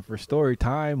it's time for story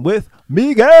time with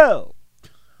Miguel.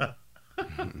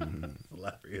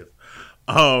 Hilarious.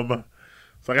 So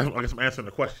I guess I'm answering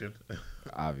the question.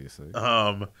 Obviously.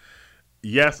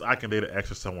 Yes, I can date an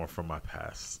ex or someone from my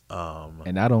past.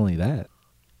 And not only that.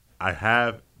 I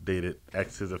have dated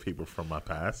exes of people from my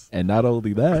past. And not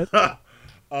only that.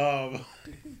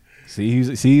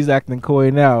 he's acting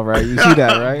coy now, right? You see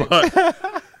that, right?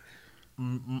 But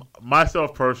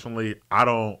myself personally, I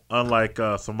don't. Unlike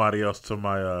somebody else to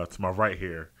my right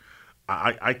here,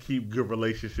 I keep good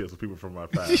relationships with people from my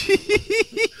past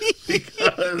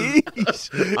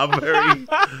because I'm very.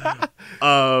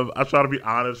 I try to be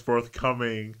honest,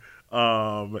 forthcoming,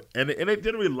 and they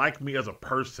didn't really like me as a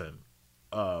person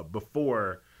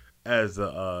before as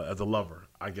a lover,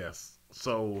 I guess.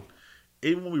 So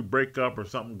even when we break up or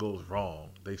something goes wrong,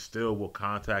 they still will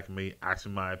contact me, ask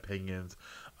me my opinions.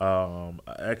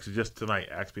 Actually, just tonight,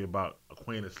 asked me about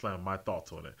Queen and Slim, my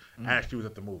thoughts on it. As she was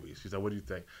at the movies, she said, "What do you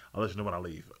think? I'll let you know when I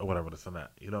leave, or whatever this and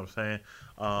that." You know what I'm saying?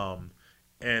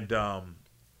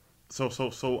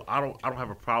 So I don't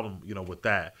have a problem, with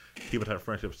that, keeping type of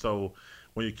friendship. So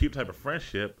when you keep type of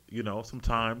friendship,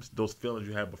 sometimes those feelings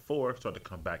you had before start to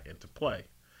come back into play.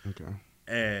 Okay.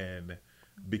 And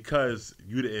because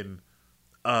you didn't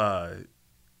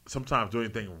sometimes do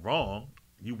anything wrong,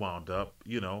 you wound up,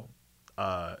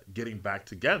 getting back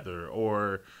together,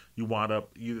 or you wound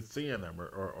up either seeing them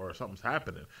or something's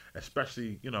happening,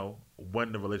 especially,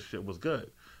 when the relationship was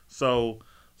good. So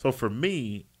for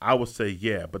me, I would say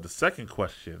yeah. But the second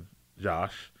question,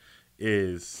 Josh,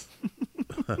 is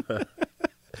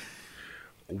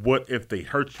what if they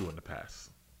hurt you in the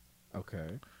past?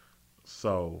 Okay.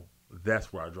 So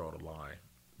that's where I draw the line.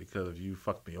 Because if you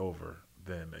fuck me over,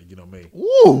 then you know me.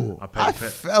 Ooh, I'm I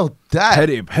felt that.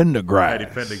 Petty Pendergrass. Petty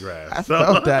Pendergrass. I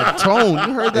felt that tone.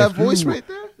 You heard that voice right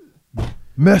there?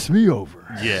 Mess me over.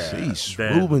 Yeah. Sheesh,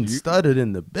 then Ruben studded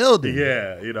in the building.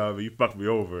 Yeah, if you fuck me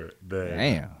over, then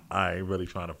Damn. I ain't really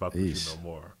trying to fuck with Eesh. you no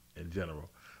more in general.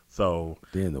 So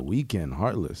Then the weekend,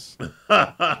 Heartless.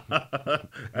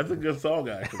 that's a good song,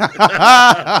 actually.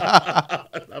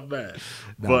 Not bad.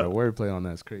 Nah, But the wordplay on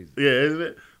that's crazy. yeah, isn't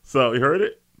it? So you heard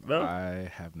it? No.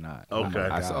 I have not. Okay.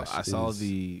 I Gosh, saw it is-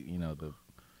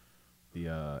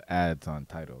 the ads on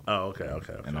Tidal. Oh, okay.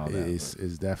 And all that.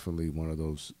 It's definitely one of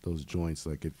those joints.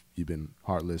 Like if you've been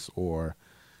heartless or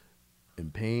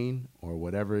in pain or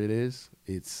whatever it is,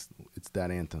 it's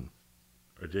that anthem.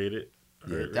 Or Jaded.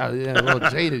 Yeah, a little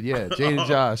jaded. Yeah, jaded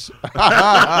Josh.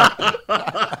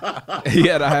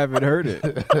 Yet I haven't heard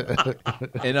it.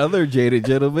 And other jaded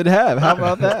gentlemen have. How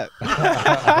about that?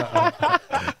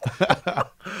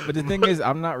 But the thing is,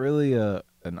 I'm not really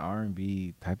an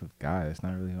R&B type of guy. That's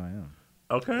not really who I am.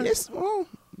 Okay. Yes, well,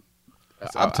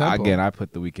 Again, I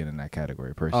put The Weeknd in that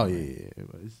category oh personally. yeah.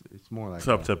 It's more like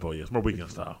Sub tempo, yeah. It's more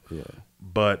weekend style. yeah.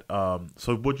 But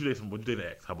so what'd you date an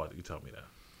ex? How about you tell me that?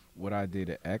 Would I date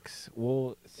an ex?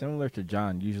 Well, similar to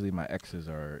John, usually my exes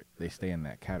they stay in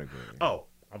that category. Oh,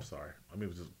 I'm sorry. Let me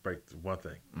just break one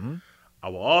thing. Mm-hmm. I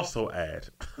will also add,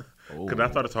 because I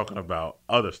started talking about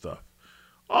other stuff.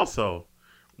 Also,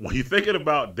 when you're thinking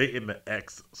about dating the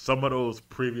ex, some of those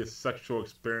previous sexual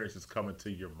experiences come into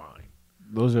your mind.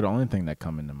 Those are the only thing that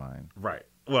come into mind. Right.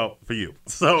 Well, for you.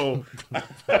 So,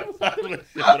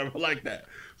 whatever like that.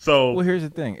 So, Well, here's the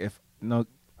thing.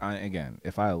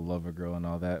 If I love a girl and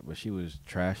all that, but she was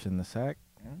trash in the sack,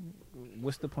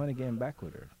 what's the point of getting back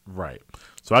with her? right.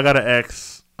 So I got an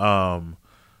ex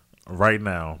right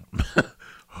now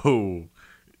who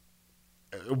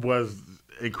was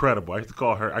incredible. I used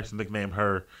to nickname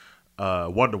her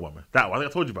Wonder Woman. That one, I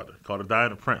think I told you about her. Called her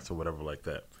Diana Prince or whatever like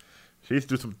that. She used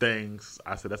to do some things.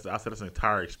 I said that's an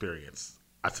entire experience.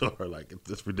 I told her like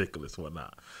it's ridiculous,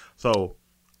 whatnot. So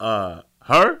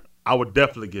her, I would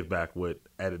definitely get back with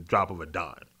at a drop of a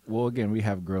dime. Well, again, we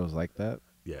have girls like that,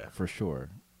 Yeah, for sure.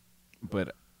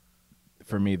 But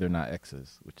for me, they're not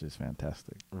exes, which is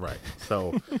fantastic. right.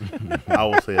 So I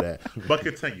will say that. But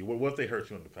continue. What they hurt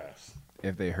you in the past?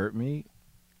 If they hurt me,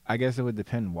 I guess it would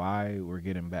depend why we're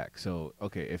getting back. So,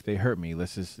 okay, if they hurt me,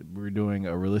 we're doing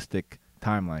a realistic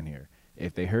timeline here.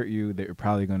 If they hurt you, they're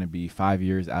probably going to be 5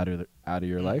 years out of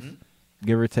your life,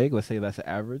 give or take. Let's say that's the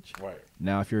average. Right.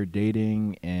 Now, if you're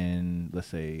dating in, let's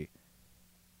say,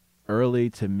 early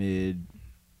to mid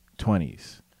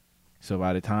 20s, so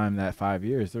by the time that 5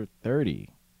 years, they're 30.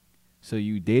 So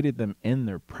you dated them in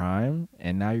their prime,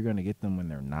 and now you're going to get them when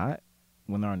they're not,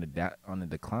 when they're on the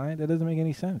decline. That doesn't make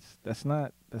any sense. That's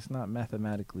not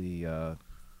mathematically a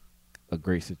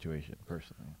great situation,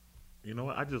 personally. You know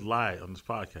what? I just lied on this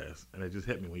podcast, and it just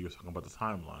hit me when you were talking about the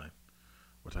timeline,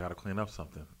 which I got to clean up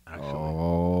something, actually.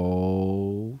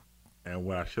 Oh. And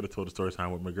when I should have told the story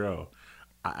time with my girl,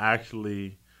 so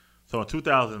in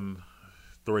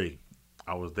 2003,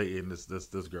 I was dating this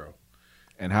girl.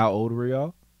 And how old were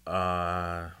y'all?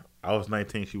 I was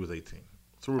 19, she was 18.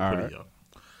 So we were pretty right. young.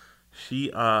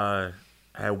 She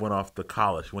had went off to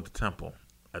college. She went to Temple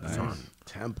at the time.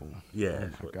 Temple. Yeah.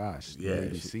 Oh my gosh. Yeah,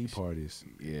 ABC parties.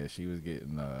 Yeah, she was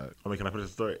getting Can I finish the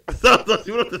story? So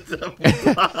she went to Temple.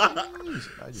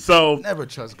 So Never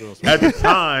trust girls. at the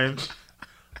time,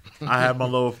 I had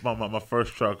my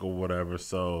first truck or whatever.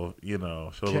 So she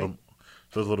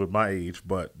was a little bit my age,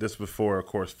 but this before, of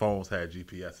course, phones had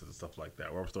GPSs and stuff like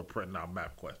that. Where I'm still printing out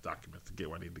MapQuest documents to get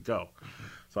where I need to go.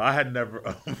 So I had never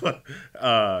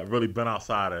really been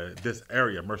outside of this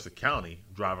area, Mercer County,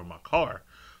 driving my car.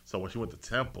 So when she went to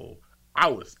Temple,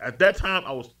 at that time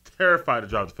I was terrified to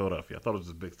drive to Philadelphia. I thought it was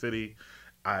a big city.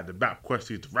 I had to map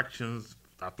question directions.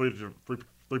 I three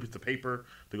pieces of paper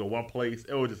to go one place.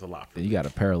 It was just a lot for me. You got a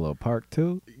parallel park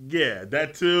too? Yeah,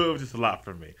 that too. It was just a lot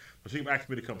for me. But she asked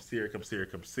me to come see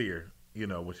her. You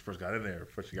know, when she first got in there,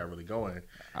 before she got really going.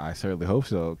 I certainly hope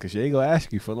so, because she ain't gonna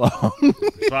ask you for long.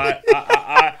 So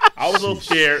I was a little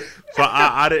scared, so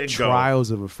I didn't go.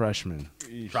 Trials of a freshman.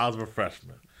 Trials of a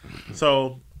freshman.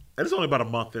 So, and it's only about a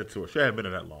month into it. She hadn't been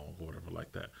in that long or whatever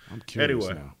like that. I'm curious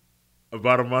anyway, now.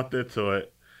 About a month into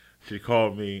it, she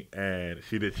called me and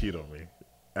she did cheat on me,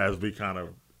 as we kind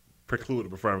of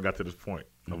precluded before I even got to this point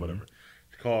or whatever.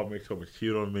 She called me, told me she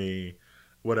cheated on me.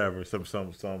 Whatever, some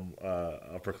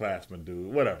upperclassman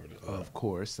dude, whatever. Of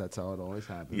course, that's how it always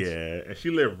happens. Yeah, and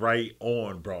she lived right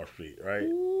on Broad Street, right?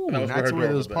 Ooh, And that's where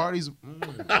those was at. parties.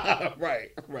 right.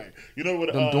 You know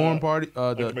what? Them dorm party,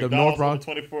 the North Broad.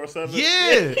 24/7.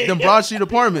 Yeah, them Broad Street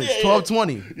apartments, Yeah.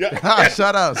 1220. Yeah.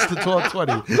 Shout outs to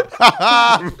 1220.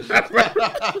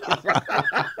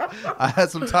 I had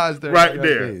some ties there. Right back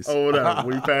there. days. Oh, whatever.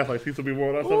 When you pass like Cecil B.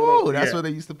 Ward or something. Ooh, that's yeah. where they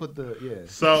used to put the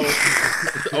So,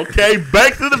 okay,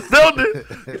 back to the building.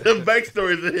 The back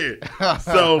stories in here.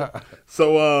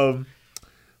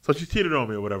 So she cheated on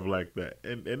me or whatever like that.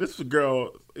 And this was a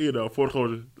girl, you know,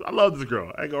 foreclosure. I love this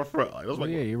girl. I ain't gonna front. Like, that was Well,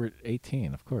 like, yeah, you were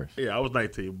 18, of course. yeah, I was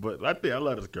 19, but I think I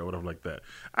love this girl, whatever like that.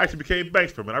 I actually became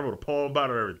banks from it. I wrote a poem about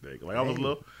her and everything. Like I was a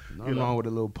little, Nothing wrong with a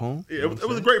little poem. yeah, it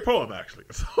was a great poem actually.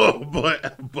 So,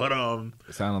 but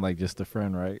It sounded like just a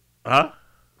friend, right? huh?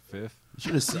 Fifth.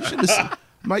 You should have,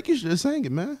 Mike. You should have sang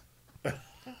it, man.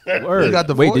 Word. You got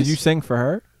the Wait, voice? did you sing for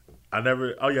her? I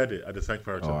never. Oh yeah, I did. I did sang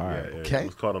for her too. Oh, all Yeah, right. yeah. Okay. It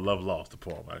was called "A Love Lost." The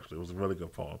poem actually. It was a really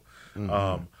good poem.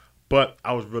 But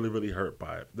I was really, really hurt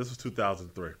by it. This was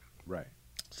 2003. Right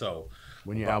So,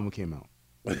 when your album came out.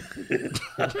 so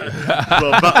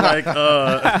about like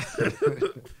I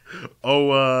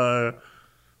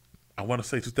want to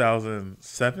say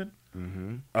 2007.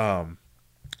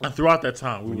 And throughout that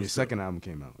time, When your second album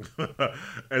came out.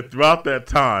 and throughout that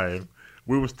time,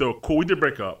 we were still cool. We did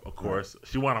break up, of course.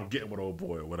 She wound up getting with old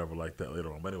boy or whatever like that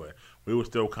later on. But anyway, we were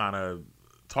still kind of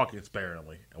talking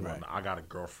sparingly and whatnot. I got a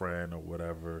girlfriend or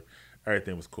whatever.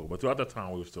 Everything was cool. But throughout that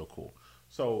time, we were still cool.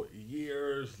 So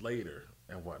years later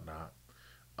and whatnot,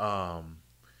 I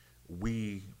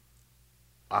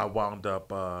wound up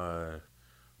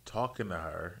talking to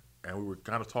her, and we were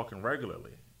kind of talking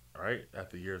regularly, right?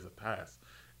 After years had passed.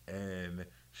 And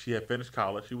she had finished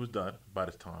college. She was done by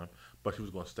this time, but she was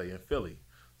going to stay in Philly.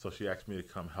 So she asked me to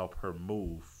come help her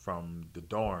move from the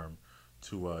dorm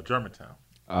to Germantown.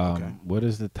 What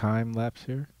is the time lapse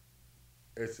here?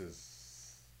 It's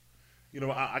just, you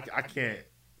know, I can't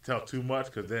tell too much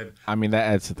because then I mean,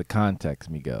 that adds to the context,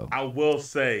 Miguel. I will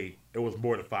say it was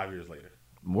more than 5 years later.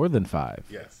 More than 5.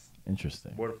 Yes.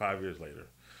 Interesting. More than 5 years later.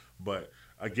 But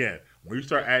again, when you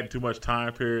start adding too much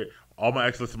time period, all my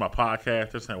ex listen to my podcast,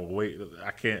 they're saying, well, wait,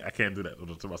 I can't do that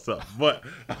to myself. But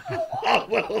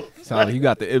Sounds like you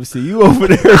got the MCU over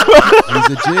there. He's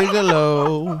a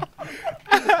gigolo.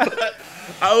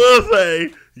 I will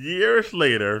say, years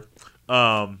later,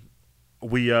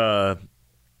 we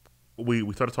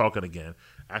started talking again.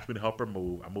 Asked me to help her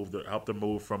move. Helped her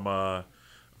move from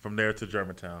there to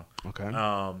Germantown. Okay.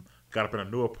 Got up in a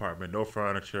new apartment, no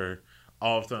furniture.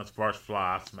 All of a sudden, sparks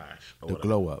fly, I smash. The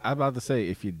glow up. I was about to say,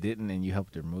 if you didn't and you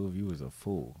helped her move, you was a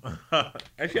fool.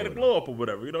 And she had a glow up or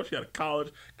whatever. You know, she had a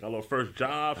college, got a little first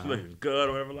job. She looking good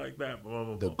or whatever like that.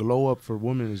 The glow up for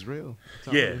women is real.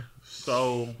 Yeah.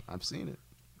 So I've seen it.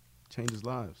 Changes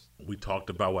lives. we talked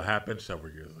about what happened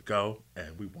several years ago,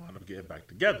 and we wound up getting back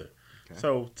together. Okay.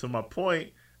 So to my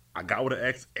point, I got with an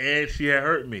ex, and she had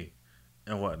hurt me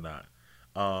and whatnot.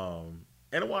 And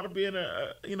it wound up being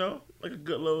like a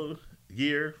good little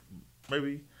year,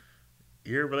 maybe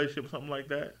year relationship or something like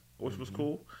that, which was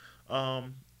cool. At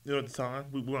the time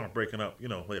we weren't breaking up,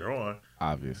 later on,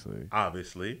 obviously,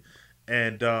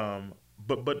 and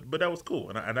but that was cool.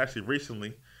 And actually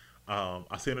recently,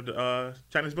 I seen her at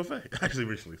Chinese buffet actually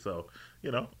recently. So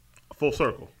full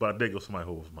circle. But I did go with somebody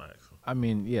who was my ex. I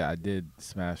mean, yeah, I did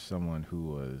smash someone who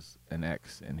was an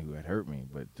ex and who had hurt me,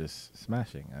 but just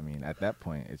smashing. I mean, at that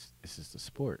point, it's just a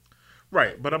sport.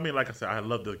 Right, but I mean, like I said, I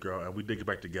love this girl, and we did get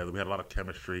back together. We had a lot of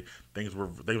chemistry. Things were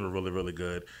really, really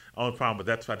good. Only problem with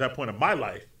that, at that point in my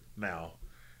life, now,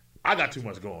 I got too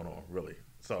much going on, really.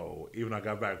 So even I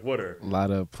got back with her, A lot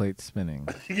of plates spinning.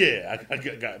 yeah, I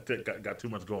got too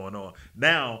much going on.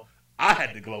 Now I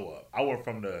had to glow up. I went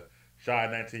from the shy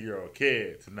 19-year-old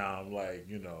kid to now I'm like,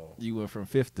 You went from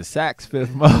fifth to sax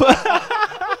fifth mode.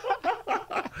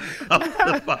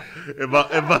 in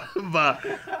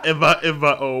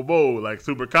my old mode, like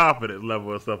super confident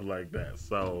level and stuff like that.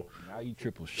 So Now you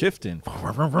triple shifting. and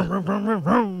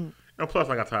plus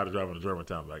I got tired of driving to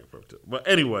Germantown back and forth too. But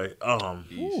anyway, yeah,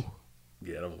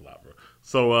 that was a lot, bro.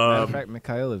 So Matter of fact,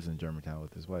 Mikhail lives in Germantown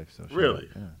with his wife. So shout really,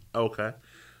 out, yeah. okay.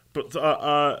 But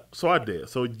so I did.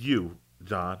 So you,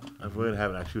 John, if we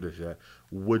haven't asked you this yet,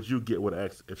 would you get with an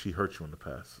ex if she hurt you in the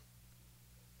past?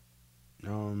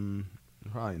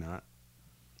 Probably not.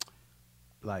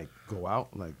 Like go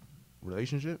out, like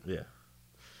relationship? Yeah.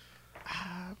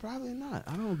 Probably not.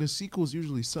 I don't know. The sequels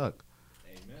usually suck.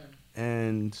 Amen.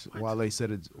 And while they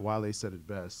said it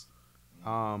best,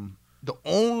 the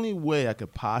only way I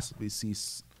could possibly see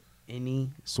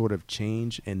any sort of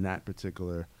change in that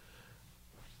particular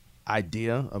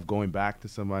idea of going back to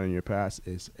somebody in your past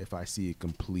is if I see a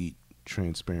complete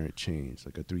transparent change,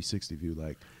 like a 360 view,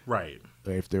 like Right.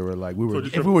 if they were like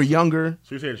So we were younger.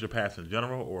 So you're saying it's your past in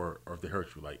general, or if they hurt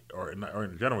you, like, or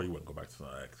in general, you wouldn't go back to some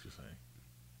ex. You're saying.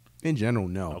 In general,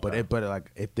 no, Okay. but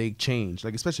like if they change,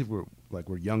 like especially if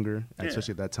we're younger, Yeah.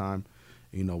 especially at that time,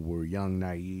 we're young,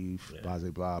 naive, Yeah. blah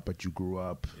blah blah. But you grew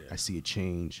up, Yeah. I see a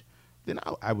change, then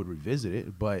I would revisit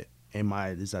it. But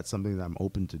is that something that I'm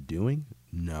open to doing?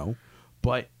 No,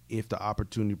 but if the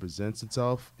opportunity presents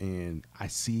itself and I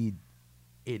see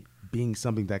it being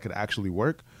something that could actually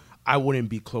work, I wouldn't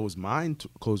be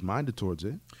closed-minded towards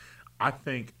it. I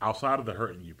think outside of the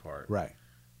hurting you part, Right.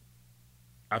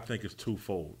 I think it's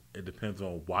twofold. It depends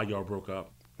on why y'all broke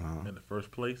up in the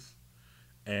first place,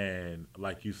 and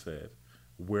like you said,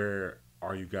 where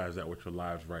are you guys at with your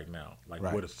lives right now? Like,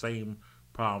 Right. where the same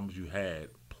problems you had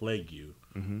plague you,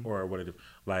 or what it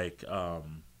like?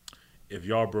 If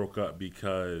y'all broke up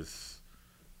because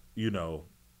you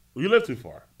live too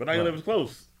far, but now you Right. live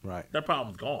close, Right. that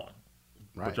problem's gone.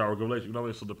 Right. But y'all were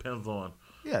relationship, so it depends on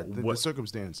Yeah, the what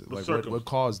circumstances, the like circum- what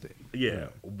caused it. yeah,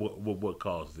 what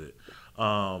caused it.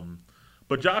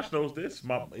 But Josh knows this.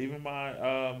 My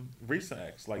recent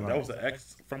ex, like that Right. was an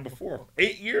ex from before,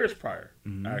 8 years prior,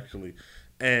 actually.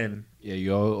 And Yeah,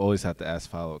 you always have to ask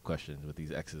follow-up questions with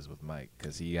these exes with Mike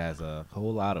because he has a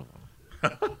whole lot of them,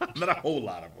 not a whole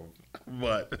lot of them,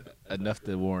 but enough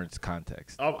that warrants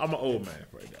context. I'm an old man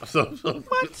right now. So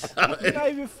what? You're not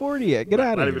even 40 yet. Get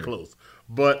out Not of even here. close.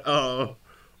 But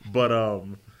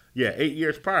yeah, 8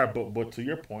 years prior. But to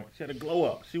your point, she had a glow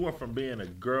up. She went from being a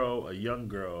young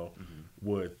girl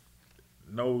with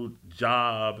no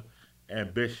job,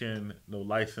 ambition, no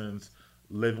license,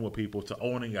 living with people, to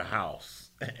owning a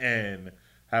house and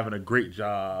having a great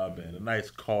job and a nice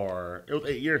car. It was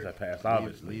 8 years that passed,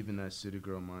 obviously. Leaving that city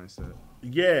girl mindset.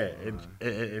 Yeah,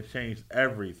 it changed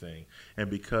everything. And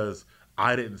because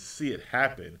I didn't see it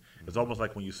happen, it's almost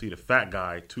like when you see the fat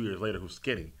guy 2 years later who's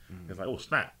skinny. It's like, oh,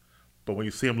 snap. But when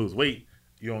you see him lose weight,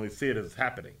 you only see it as it's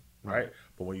happening, right?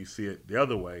 But when you see it the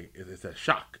other way, it's that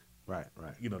shock, Right.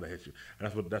 that hits you.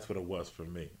 And that's what it was for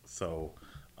me. So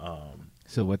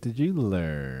So what did you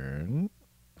learn,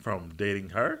 from dating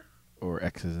her, or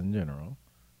exes in general?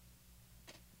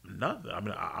 nothing. I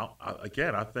mean,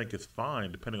 I think it's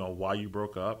fine depending on why you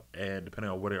broke up and depending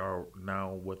on where they are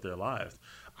now with their lives.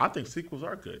 I think sequels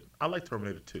are good. I like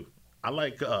Terminator 2. I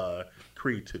like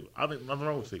Creed 2. I think nothing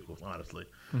wrong with sequels, honestly.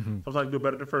 Sometimes you do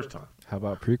better the first time. How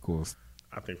about prequels?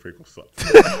 I think prequels suck.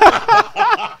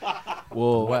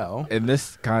 Well, in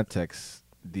this context,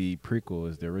 the prequel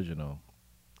is the original.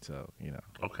 So,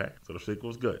 Okay, so the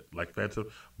sequel's good, like Phantom,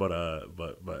 but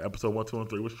episode 1, 2, and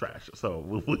 3 was trash. So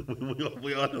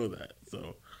we all know that.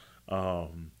 So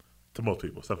to most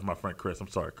people, except for my friend Chris. I'm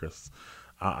sorry, Chris.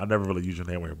 I never really use your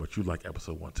name here, but you like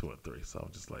episode 1, 2, and 3. So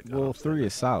I'm just like, I well, understand 3 that.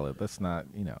 is solid. That's not,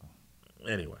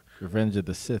 Anyway, Revenge of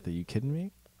the Sith. Are you kidding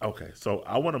me? okay, so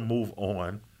I want to move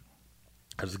on.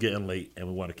 It's getting late, and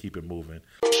we want to keep it moving.